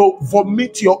earth to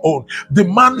vomit your own.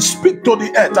 Demand, speak to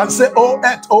the earth and say, O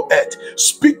earth,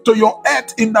 speak to your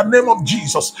earth in the name of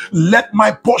Jesus. Let my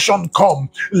portion come.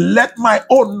 Let my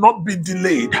own not be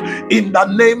delayed. In the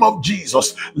name of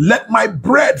Jesus, let my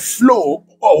bread flow.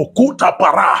 Oh, kuta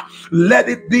para. Let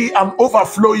it be an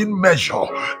overflowing measure.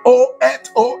 O earth,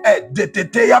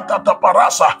 deteteya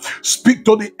tataparasa. Speak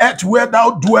to the earth where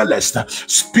thou dwellest.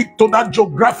 Speak to that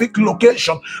geographic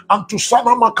location and to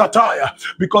Sanamakataya,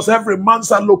 because every man's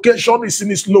location is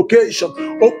in his location.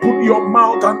 Open your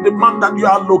mouth and demand that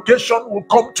your location will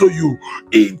come to you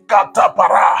in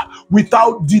Katapara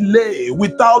without delay,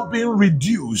 without being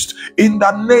reduced. In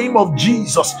the name of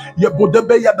Jesus.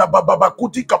 Yebodebeya da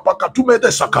bababakuti kapakatume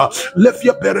saka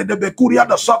lefye perede bekuria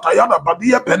da sata yana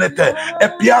badia penete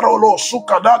epiarolo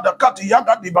sukada da kati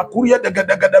yaga di bakuria de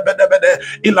bede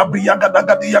ilabriyaga da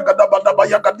gadi yaga da badaba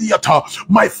yaga diata.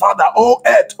 My Father, O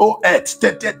earth,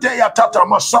 tetete ya tata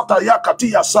masata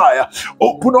yakati yasaya,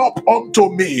 open up unto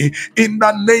me in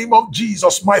the name of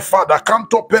Jesus, my Father.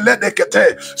 Kanto pele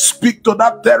dekete. Speak to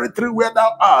that territory where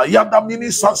thou art.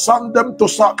 Yadamini sasandem to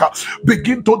saka.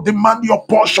 Begin to demand your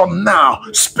portion now.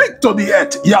 Speak to the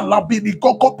earth. Yalabini. You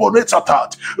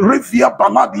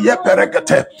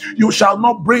shall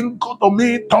not bring to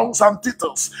me tongues and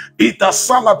titles. I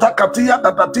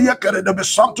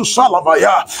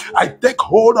take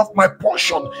hold of my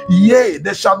portion. Yea,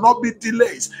 there shall not be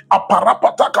delays.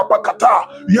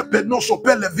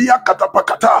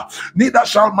 Neither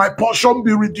shall my portion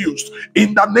be reduced.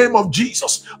 In the name of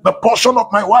Jesus, the portion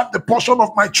of my wife, the portion of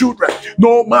my children,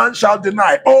 no man shall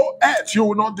deny. Oh earth, you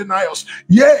will not deny us.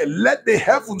 Yea, let the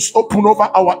heavens open over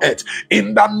our earth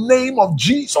in the name of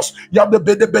Jesus. A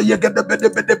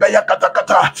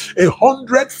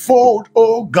 100-fold,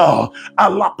 oh God,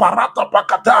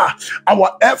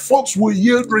 our efforts will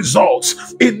yield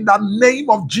results in the name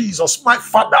of Jesus, my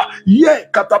Father.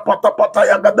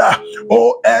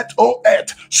 Oh earth,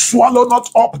 swallow not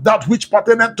up that which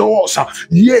pertaineth to us.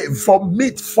 Yea,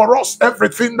 vomit for us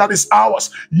everything that is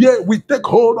ours. Yea, we take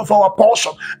hold of our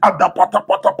portion.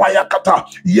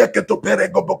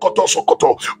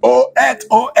 O earth,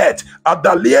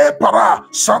 adalie para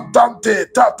santante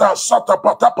tata sata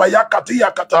patapa yakati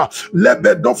yakata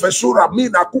lebedo fesura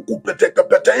mina kuku peteke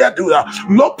peteya dura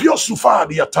lopio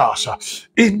sufadi yatasha.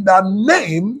 In the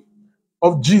name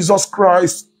of Jesus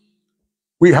Christ,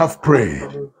 we have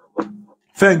prayed.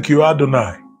 Thank you,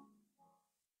 Adonai.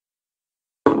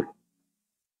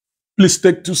 Please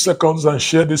take 2 seconds and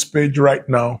share this page right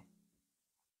now.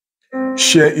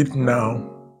 Share it now.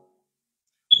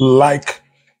 Like,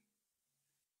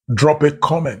 drop a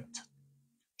comment,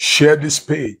 share this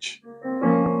page,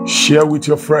 share with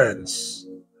your friends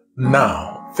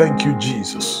now. Thank you,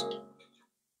 Jesus.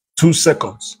 2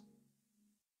 seconds.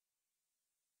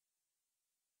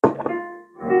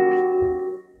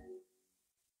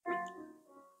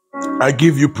 I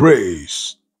give you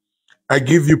praise. I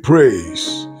give you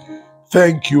praise.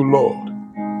 Thank you, Lord.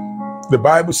 The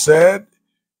Bible said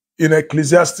in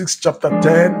Ecclesiastes chapter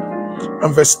 10,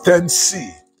 and verse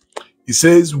 10c. He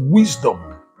says, wisdom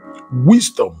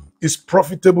is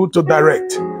profitable to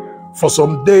direct. For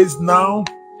some days now,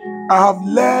 I have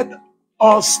led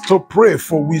us to pray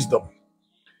for wisdom.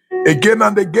 Again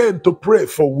and again to pray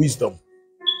for wisdom.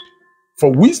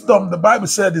 For wisdom, the Bible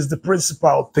said, is the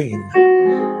principal thing.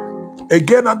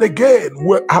 Again and again,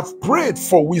 we have prayed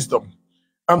for wisdom.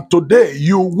 And today,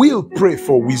 you will pray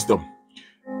for wisdom.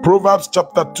 Proverbs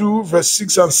chapter 2, verse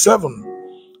 6 and 7.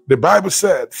 The Bible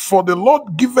said, for the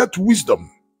Lord giveth wisdom.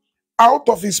 Out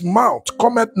of his mouth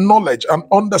cometh knowledge and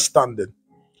understanding.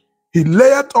 He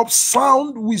layeth up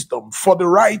sound wisdom for the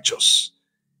righteous.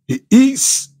 He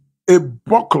is a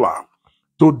buckler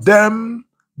to them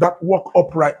that walk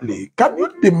uprightly. Can you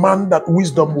demand that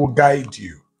wisdom will guide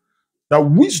you? That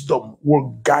wisdom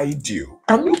will guide you.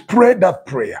 Can you pray that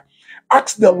prayer?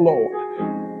 Ask the Lord,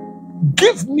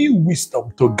 give me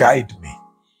wisdom to guide me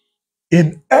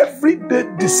in everyday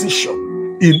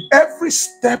decision, in every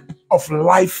step of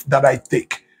life that I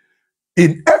take,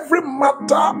 in every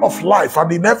matter of life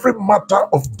and in every matter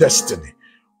of destiny.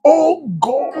 Oh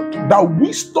God, that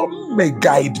wisdom may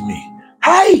guide me.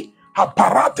 Hi,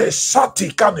 aparate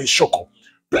sati kane shoko.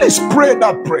 Please pray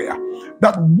that prayer,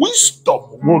 that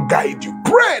wisdom will guide you.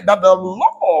 Pray that the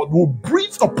Lord will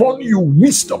breathe upon you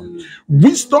wisdom.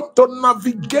 Wisdom to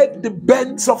navigate the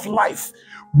bends of life.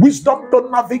 Wisdom to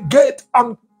navigate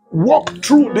and walk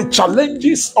through the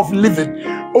challenges of living.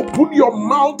 Open your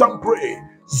mouth and pray.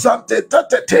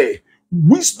 Zante.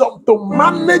 Wisdom to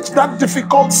manage that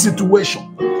difficult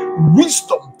situation.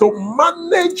 Wisdom to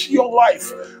manage your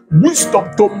life. Wisdom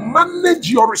to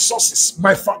manage your resources,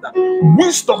 my Father.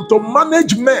 Wisdom to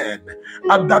manage men.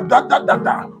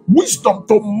 Wisdom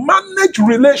to manage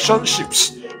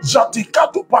relationships.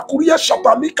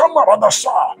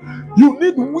 You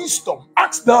need wisdom.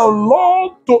 Ask the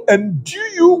Lord to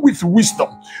endue you with wisdom.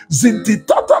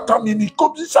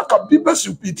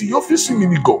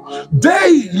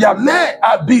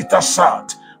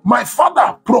 My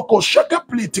Father, prokosheke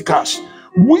politikas.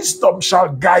 Wisdom shall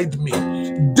guide me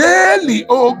daily,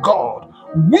 oh God.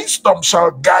 Wisdom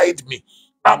shall guide me.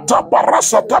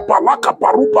 Ataparasa tapalaka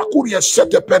parupa kuria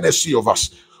sete penesi of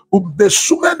us.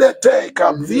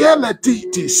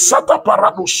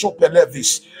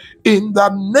 In the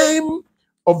name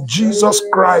of Jesus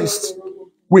Christ,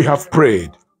 we have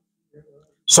prayed.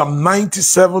 Psalm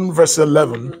 97 verse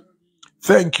 11.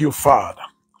 Thank you, Father.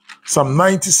 Psalm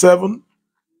 97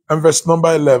 and verse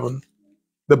number 11.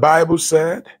 The Bible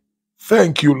said,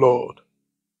 thank you, Lord.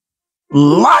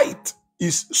 Light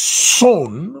is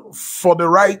sown for the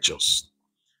righteous,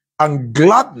 and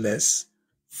gladness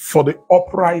for the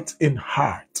upright in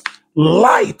heart.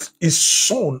 Light is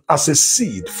sown as a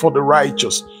seed for the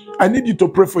righteous. I need you to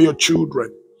pray for your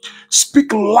children.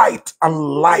 Speak light and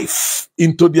life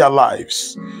into their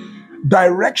lives.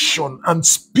 Direction and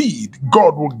speed,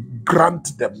 God will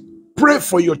grant them. Pray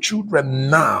for your children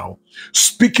now.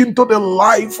 Speak into the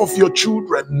life of your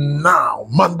children now.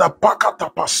 Mandapaka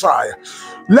tapasaya.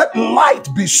 Let light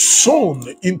be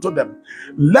sown into them.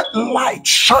 Let light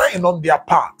shine on their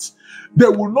path. They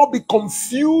will not be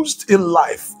confused in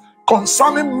life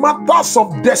concerning matters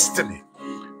of destiny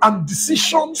and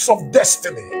decisions of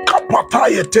destiny.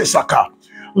 Kapataye tesaka.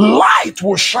 Light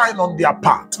will shine on their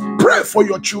path. Pray for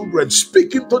your children.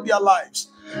 Speak into their lives.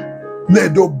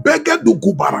 Let the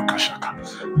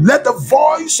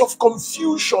voice of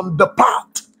confusion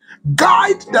depart.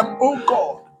 Guide them, oh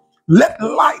God. Let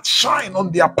light shine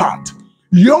on their path.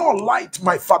 Your light,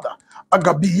 my Father.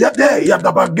 Agabiyade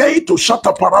yadabagay to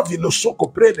shata paravilo soko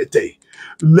prenete.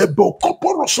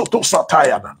 Lebokoporo soto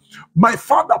satayana. My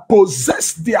Father,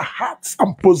 possess their hearts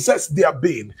and possess their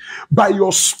being by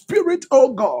your Spirit,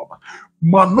 oh God.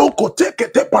 Manoko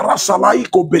tekete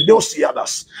parasalaiko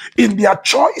bedosiadas. In their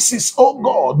choices, oh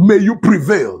God, may you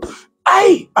prevail.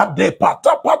 Ay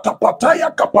adepata pata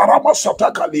pataya kaparama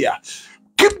satakalia.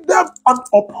 Keep them and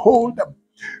uphold them.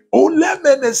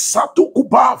 Olemene satu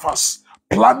kubavas.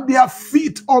 Plant their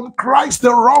feet on Christ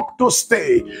the rock to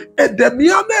stay.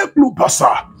 Edemiane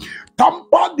glupasa.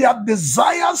 Tamper their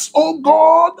desires, oh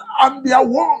God, and their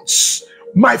wants.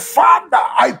 My Father,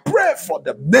 I pray for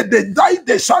them. They die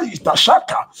de saita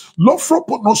shaka.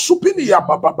 Lofropo no supini ya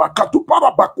baba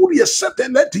katupara bakuri sete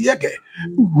leti yege.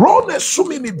 Rone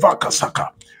sumini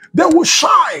vakasaka. They will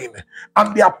shine,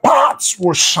 and their paths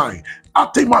will shine.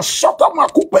 Let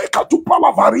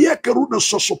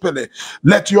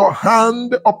your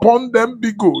hand upon them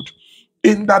be good.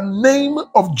 In the name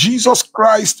of Jesus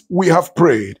Christ, we have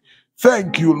prayed.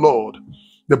 Thank you, Lord.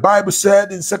 The Bible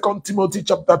said in 2 Timothy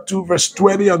chapter 2, verse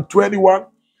 20 and 21,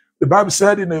 the Bible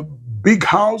said, in a big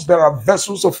house, there are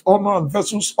vessels of honor and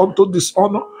vessels unto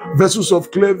dishonor, vessels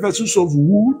of clay, vessels of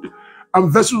wood,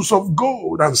 and vessels of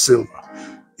gold and silver.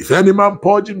 If any man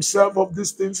purge himself of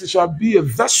these things, he shall be a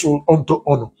vessel unto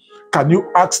honor. Can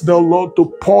you ask the Lord to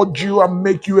purge you and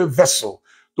make you a vessel?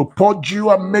 To purge you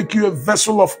and make you a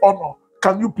vessel of honor?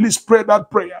 Can you please pray that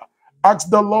prayer? Ask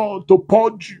the Lord to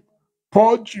purge you.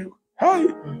 Purge you. Hey.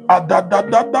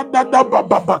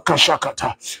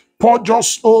 Purge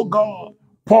us, O God.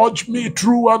 Purge me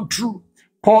true and true.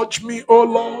 Purge me, O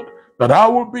Lord, that I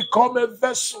will become a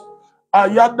vessel of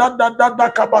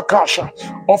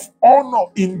honor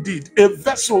indeed, a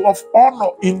vessel of honor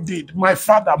indeed, my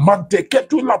Father.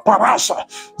 Manteketula parasa,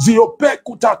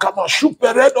 ziopekuta kama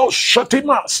superedo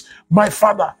shatimas, my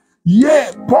Father.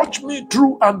 Yeah, purge me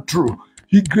true and true.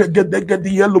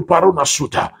 Higregedegedi yelu paruna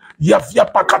suta, yavya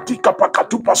pakatika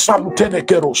pakatupa salutene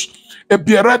keros.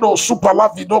 Ebieredo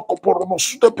supalavido koporono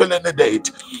sude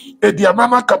pelenedate.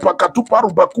 Ediamana kapakatu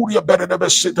parubakuria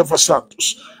berenebesete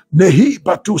vasantus. Nehi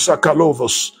batusa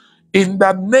kalovos. In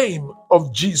the name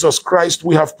of Jesus Christ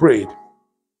we have prayed.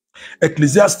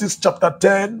 Ecclesiastes chapter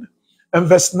 10 and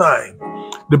verse 9.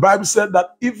 The Bible said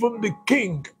that even the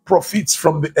king profits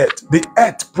from the earth. The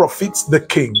earth profits the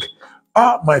king.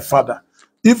 Ah, my Father.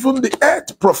 Even the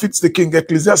earth profits the king.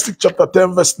 Ecclesiastes chapter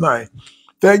 10 verse 9.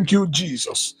 Thank you,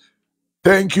 Jesus.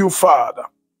 Thank you, Father.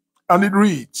 And it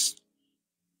reads,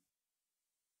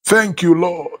 thank you,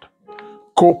 Lord.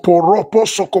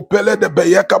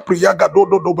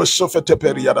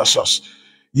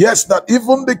 Yes, that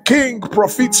even the king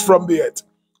profits from the earth.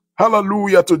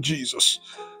 Hallelujah to Jesus.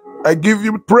 I give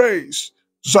you praise.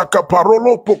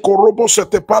 Zakaparolo pokorobo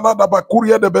setepana da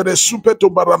bakuria de bede supeto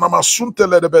baranama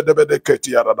suntele de bede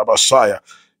ketiara da basaya.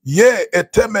 Ye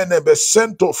etemene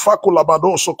besento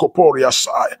fakulabadoso koporia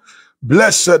saya.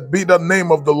 Blessed be the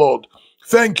name of the Lord.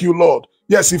 Thank you, Lord.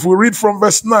 Yes, if we read from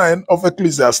verse 9 of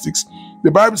Ecclesiastes,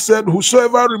 the Bible said,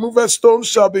 whosoever removeth stones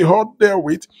shall be hurt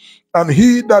therewith, and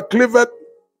he that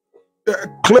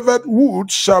cleaveth wood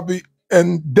shall be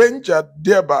endangered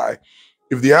thereby.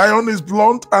 If the iron is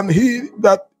blunt, and he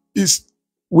that is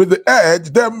with the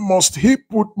edge, then must he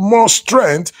put more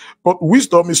strength, but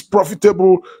wisdom is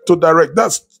profitable to direct.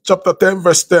 That's chapter 10,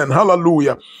 verse 10.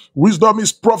 Hallelujah. Wisdom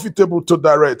is profitable to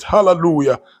direct.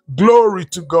 Hallelujah. Glory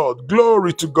to God.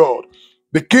 Glory to God.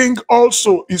 The king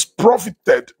also is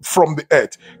profited from the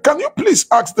earth. Can you please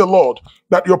ask the Lord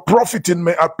that your profiting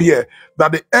may appear,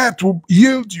 that the earth will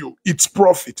yield you its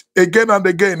profit again and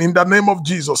again in the name of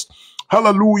Jesus.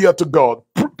 Hallelujah to God.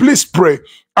 Please pray.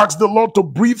 Ask the Lord to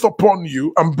breathe upon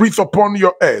you and breathe upon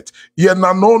your earth.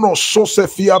 Yenanono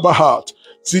sosefia bahat.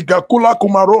 Zigakula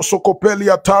kumaroso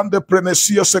kopelia tande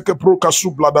prenesia sekepruka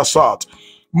subladasat.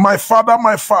 My Father,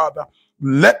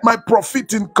 let my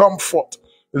profiting come forth.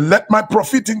 Let my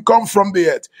profiting come from the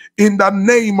earth. In the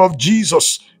name of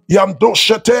Jesus. Yando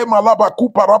shete malabaku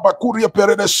parabakuria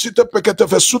peredesite pekete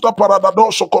fesuta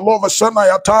paradadosho kolova sena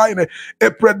yataine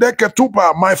epredeke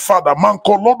tuba, my Father,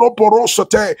 mankolodo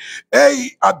porosete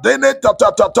ei adene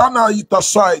tatatatana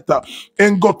itasaita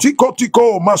engotiko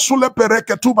tiko masule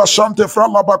pereke tuba shante fra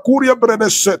labakuria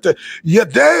peredesete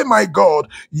yede, my God,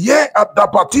 ye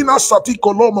adapatina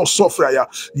satiko lomo sofraya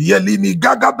yelini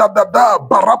gaga dadada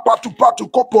barapatu patu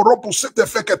koporopu sete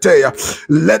feketeya.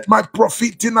 Let my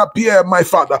profiting appear, my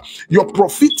Father. Your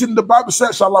profiting, the Bible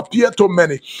says, shall appear to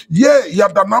many. Yea,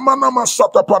 yadanama nama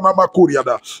satapanama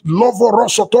kuriada. Lovo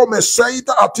rosotome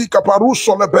seita atika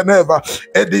paruso lebeneva.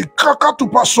 Edi kaka tu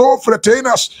paso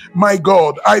fretenas, my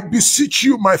God. I beseech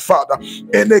you, my Father.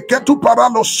 Eneketu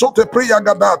paralo sote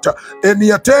priyagadata.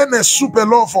 Eniatene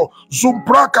supelofo.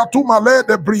 Zumpraka tu male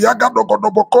de briaga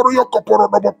dogodobokorio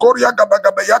koporodobokoria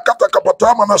gadagada yakata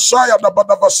kapatama nasaya da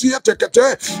badavasia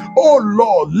tekete. Oh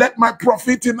Lord, let my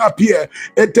profiting appear.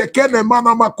 Etekene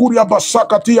mana makuria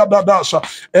basakatia dadasha.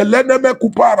 Elene me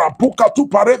kupara puka tu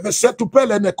pareve setu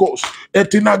pele nekos.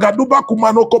 Etinagaduba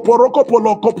kumano koporoko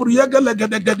polo kopriege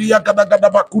legedegedi yagadagada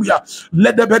bakuria.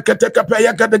 Ledebekete pe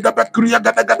yagadagada bakuria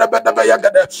gadagada bedebe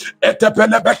yagade.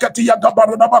 Etepele beketi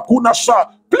yagabarada bakuna sa.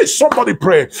 Please, somebody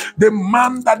pray. The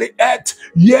man that the earth,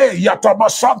 yea,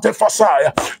 yatabasante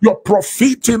fasaya. Your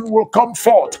profiting will come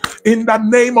forth in the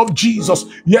name of Jesus.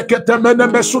 Yekete mene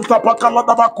mesuta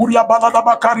pakalada bakuria balada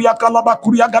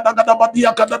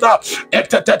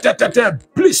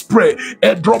Please pray.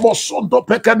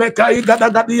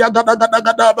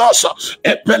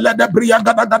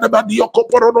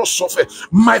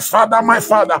 My Father, my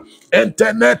Father,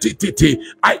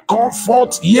 I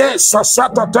comfort, yes,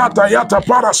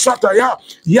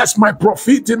 yes, my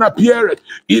prophet in appeared.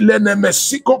 Ilene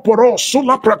mesiko poro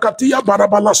sula prakatia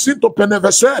barabalasinto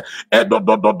penevese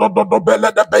edododododo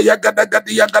bele de beyagada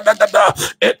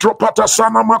etropata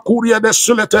sana makuria de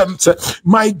suletent.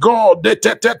 My God, de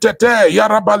te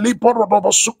yarabali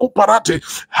poro suku parate.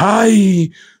 Hi.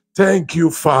 Thank you,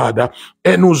 Father.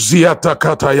 Enuziata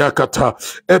kata yakata.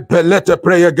 Epelete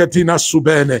prayer getina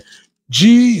subene.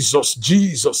 Jesus,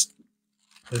 Jesus.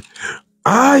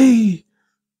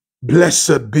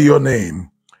 Blessed be your name.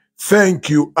 Thank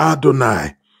you,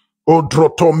 Adonai.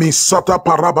 Odrotomi sata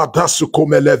parabadasu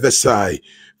komelevesai.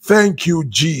 Thank you,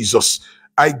 Jesus.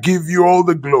 I give you all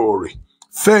the glory.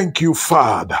 Thank you,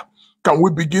 Father. Can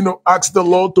we begin to ask the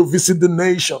Lord to visit the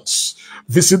nations?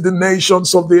 Visit the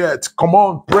nations of the earth. Come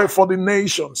on, pray for the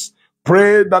nations.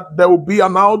 Pray that there will be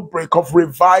an outbreak of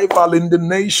revival in the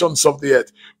nations of the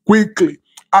earth. Quickly,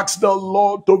 ask the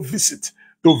Lord to visit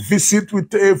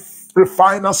with a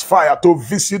refiner's fire, to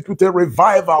visit with a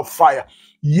revival fire.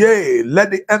 Yea, let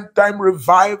the end time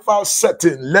revival set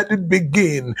in. Let it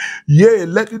begin. Yea,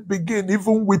 let it begin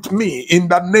even with me in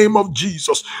the name of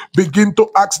Jesus. Begin to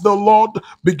ask the Lord.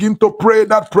 Begin to pray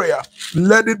that prayer.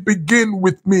 Let it begin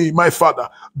with me, my Father.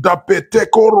 I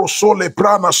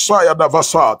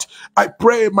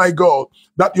pray, my God,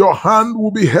 that your hand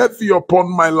will be heavy upon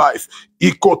my life.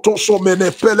 Ikotoso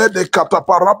menepele de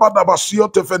kataparaba da basio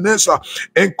tefenesa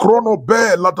en krono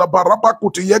be la da baraba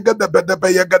kuti yege de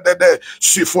bedebe yege de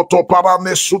sifoto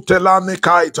parane sutelane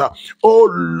kaita. Oh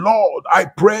Lord, I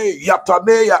pray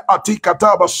yataneya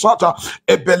atikata basata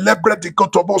ebelebre di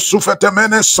kotobo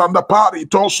sufetemene sandapari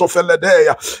toso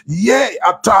feledeya ye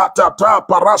atata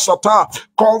parasata.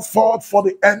 Call forth for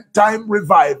the end time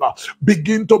revival.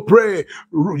 Begin to pray.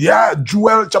 Yeah,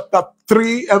 Joel chapter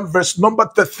 3 and verse number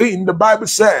 13, the Bible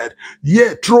said,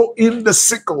 yeah, throw in the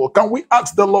sickle. Can we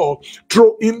ask the Lord,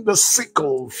 throw in the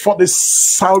sickle for the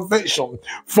salvation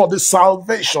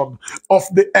of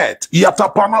the earth.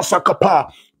 Yatapana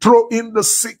sakapa. Throw in the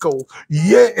sickle.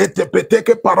 Ye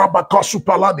etepeteke parabakasu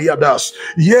paladiadas.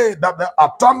 Ye that the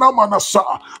atana manasa,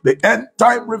 the end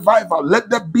time revival. Let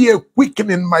there be a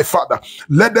quickening, my Father.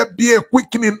 Let there be a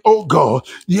quickening, oh God.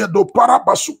 Ye do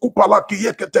parabasuku palaki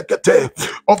yeketekete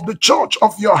of the church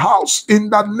of your house. In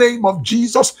the name of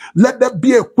Jesus, let there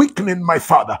be a quickening, my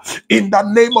Father. In the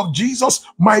name of Jesus,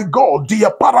 my God. Dia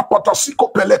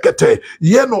parapatasiko pelekete.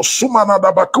 Ye no sumana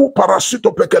dabaku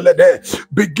parasito pekelede.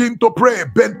 Begin to pray.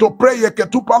 To pray,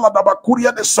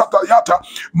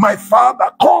 my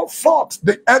Father, call forth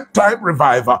the end time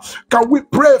revival. Can we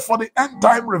pray for the end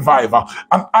time revival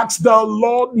and ask the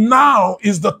Lord, now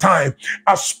is the time,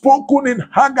 as spoken in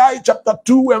Haggai chapter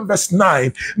 2 and verse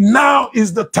 9. Now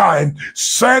is the time.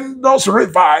 Send us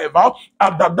revival.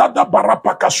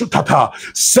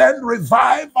 Send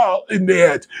revival in the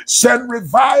earth. Send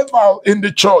revival in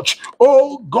the church.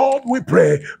 Oh God, we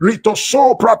pray.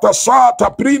 Ritoso pratasata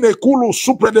prine kulu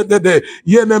supredede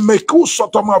yene mekuso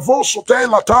tamavoso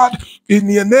telatad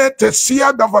inyenete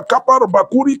sia gavakapar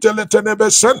bakuri teletenebe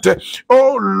sente.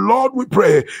 Oh Lord, we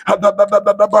pray.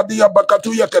 Hadadadadabadia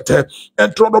bakatu yakete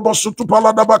entrodobosutu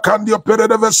palada bakandia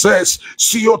peredeve says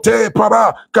siote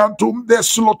para cantum de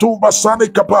slotu basane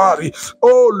kapari.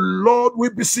 Oh Lord, we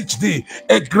beseech thee.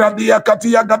 Egradia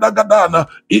katia gadagadana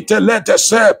itelete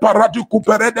se paradu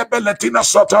kuperede beletina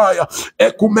sataya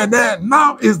ekumene.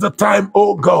 Now is the time,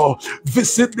 oh God.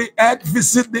 Visit the earth,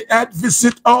 visit the earth,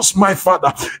 visit us, my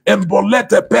Father.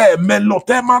 Embolete pe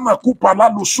melotemana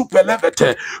kupalalu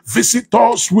supelevete. Visit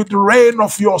us with the rain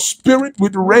of your spirit,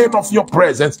 with the rain of your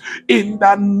presence. In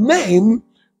the name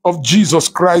of Jesus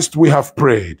Christ, we have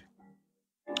prayed.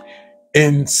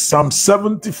 In Psalm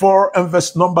 74 and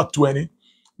verse number 20,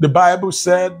 the Bible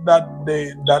said that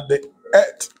the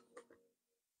earth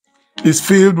is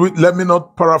filled with, let me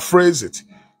not paraphrase it,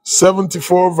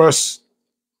 74 verse,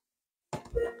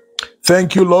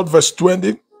 thank you, Lord, verse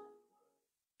 20.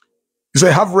 He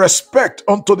said, have respect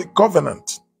unto the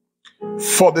covenant,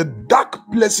 for the dark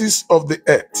places of the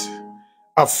earth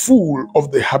are full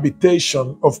of the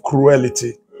habitation of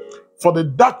cruelty. For the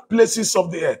dark places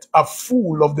of the earth are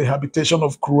full of the habitation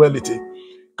of cruelty.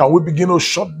 Can we begin to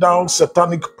shut down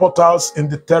satanic portals in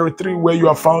the territory where you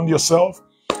have found yourself?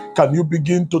 Can you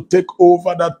begin to take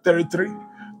over that territory?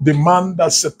 Demand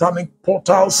that satanic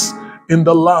portals in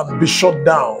the land be shut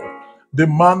down.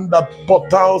 Demand that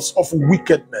portals of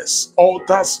wickedness,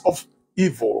 altars of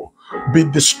evil, be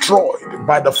destroyed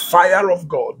by the fire of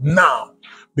God. Now,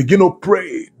 begin to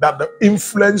pray that the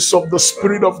influence of the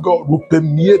Spirit of God will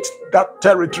permeate that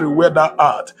territory where thou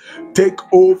art. Take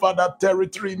over that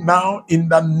territory now in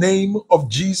the name of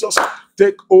Jesus.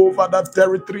 Take over that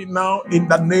territory now in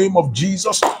the name of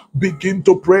Jesus. Begin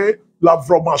to pray.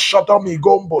 Lavroma shatami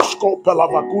gombo skopa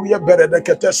lavakuria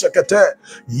beredekete sekete.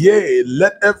 Yea,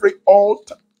 let every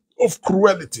altar of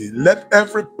cruelty, let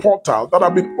every portal that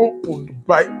have been opened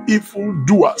by evil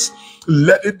doers,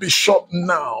 let it be shut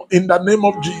now in the name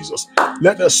of Jesus.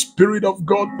 Let the Spirit of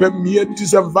God permeate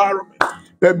this environment,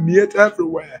 permeate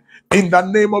everywhere in the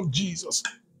name of Jesus.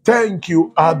 Thank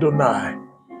you, Adonai.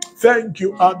 Thank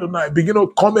you, Adonai. Begin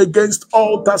to come against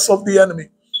altars of the enemy.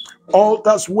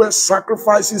 Altars where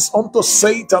sacrifices unto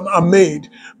Satan are made.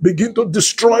 Begin to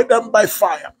destroy them by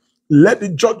fire. Let the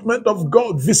judgment of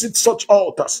God visit such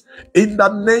altars. In the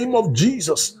name of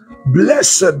Jesus,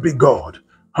 blessed be God.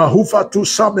 Receive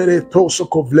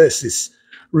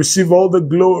all the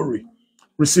glory.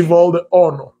 Receive all the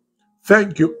honor.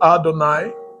 Thank you,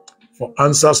 Adonai, for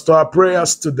answers to our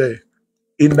prayers today.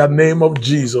 In the name of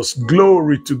Jesus,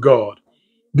 glory to God.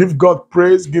 Give God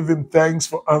praise. Give him thanks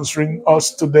for answering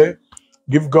us today.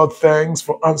 Give God thanks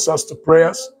for answers to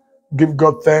prayers. Give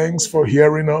God thanks for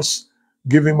hearing us.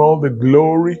 Give him all the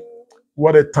glory.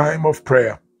 What a time of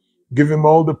prayer. Give him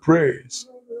all the praise.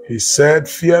 He said,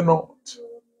 fear not.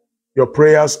 Your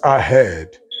prayers are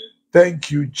heard.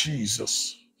 Thank you,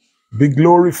 Jesus. Be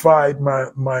glorified,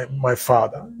 my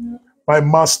Father, my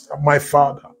Master, my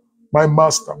Father, my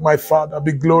Master, my Father.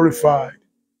 Be glorified.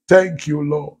 Thank you,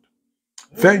 Lord.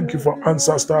 Thank you for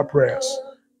answers to our prayers.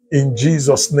 In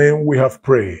Jesus' name we have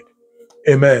prayed.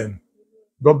 Amen.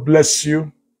 God bless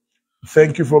you.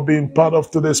 Thank you for being part of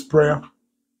today's prayer.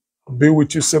 I'll be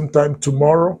with you sometime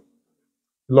tomorrow.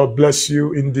 Lord bless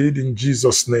you indeed in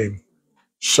Jesus' name.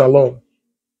 Shalom.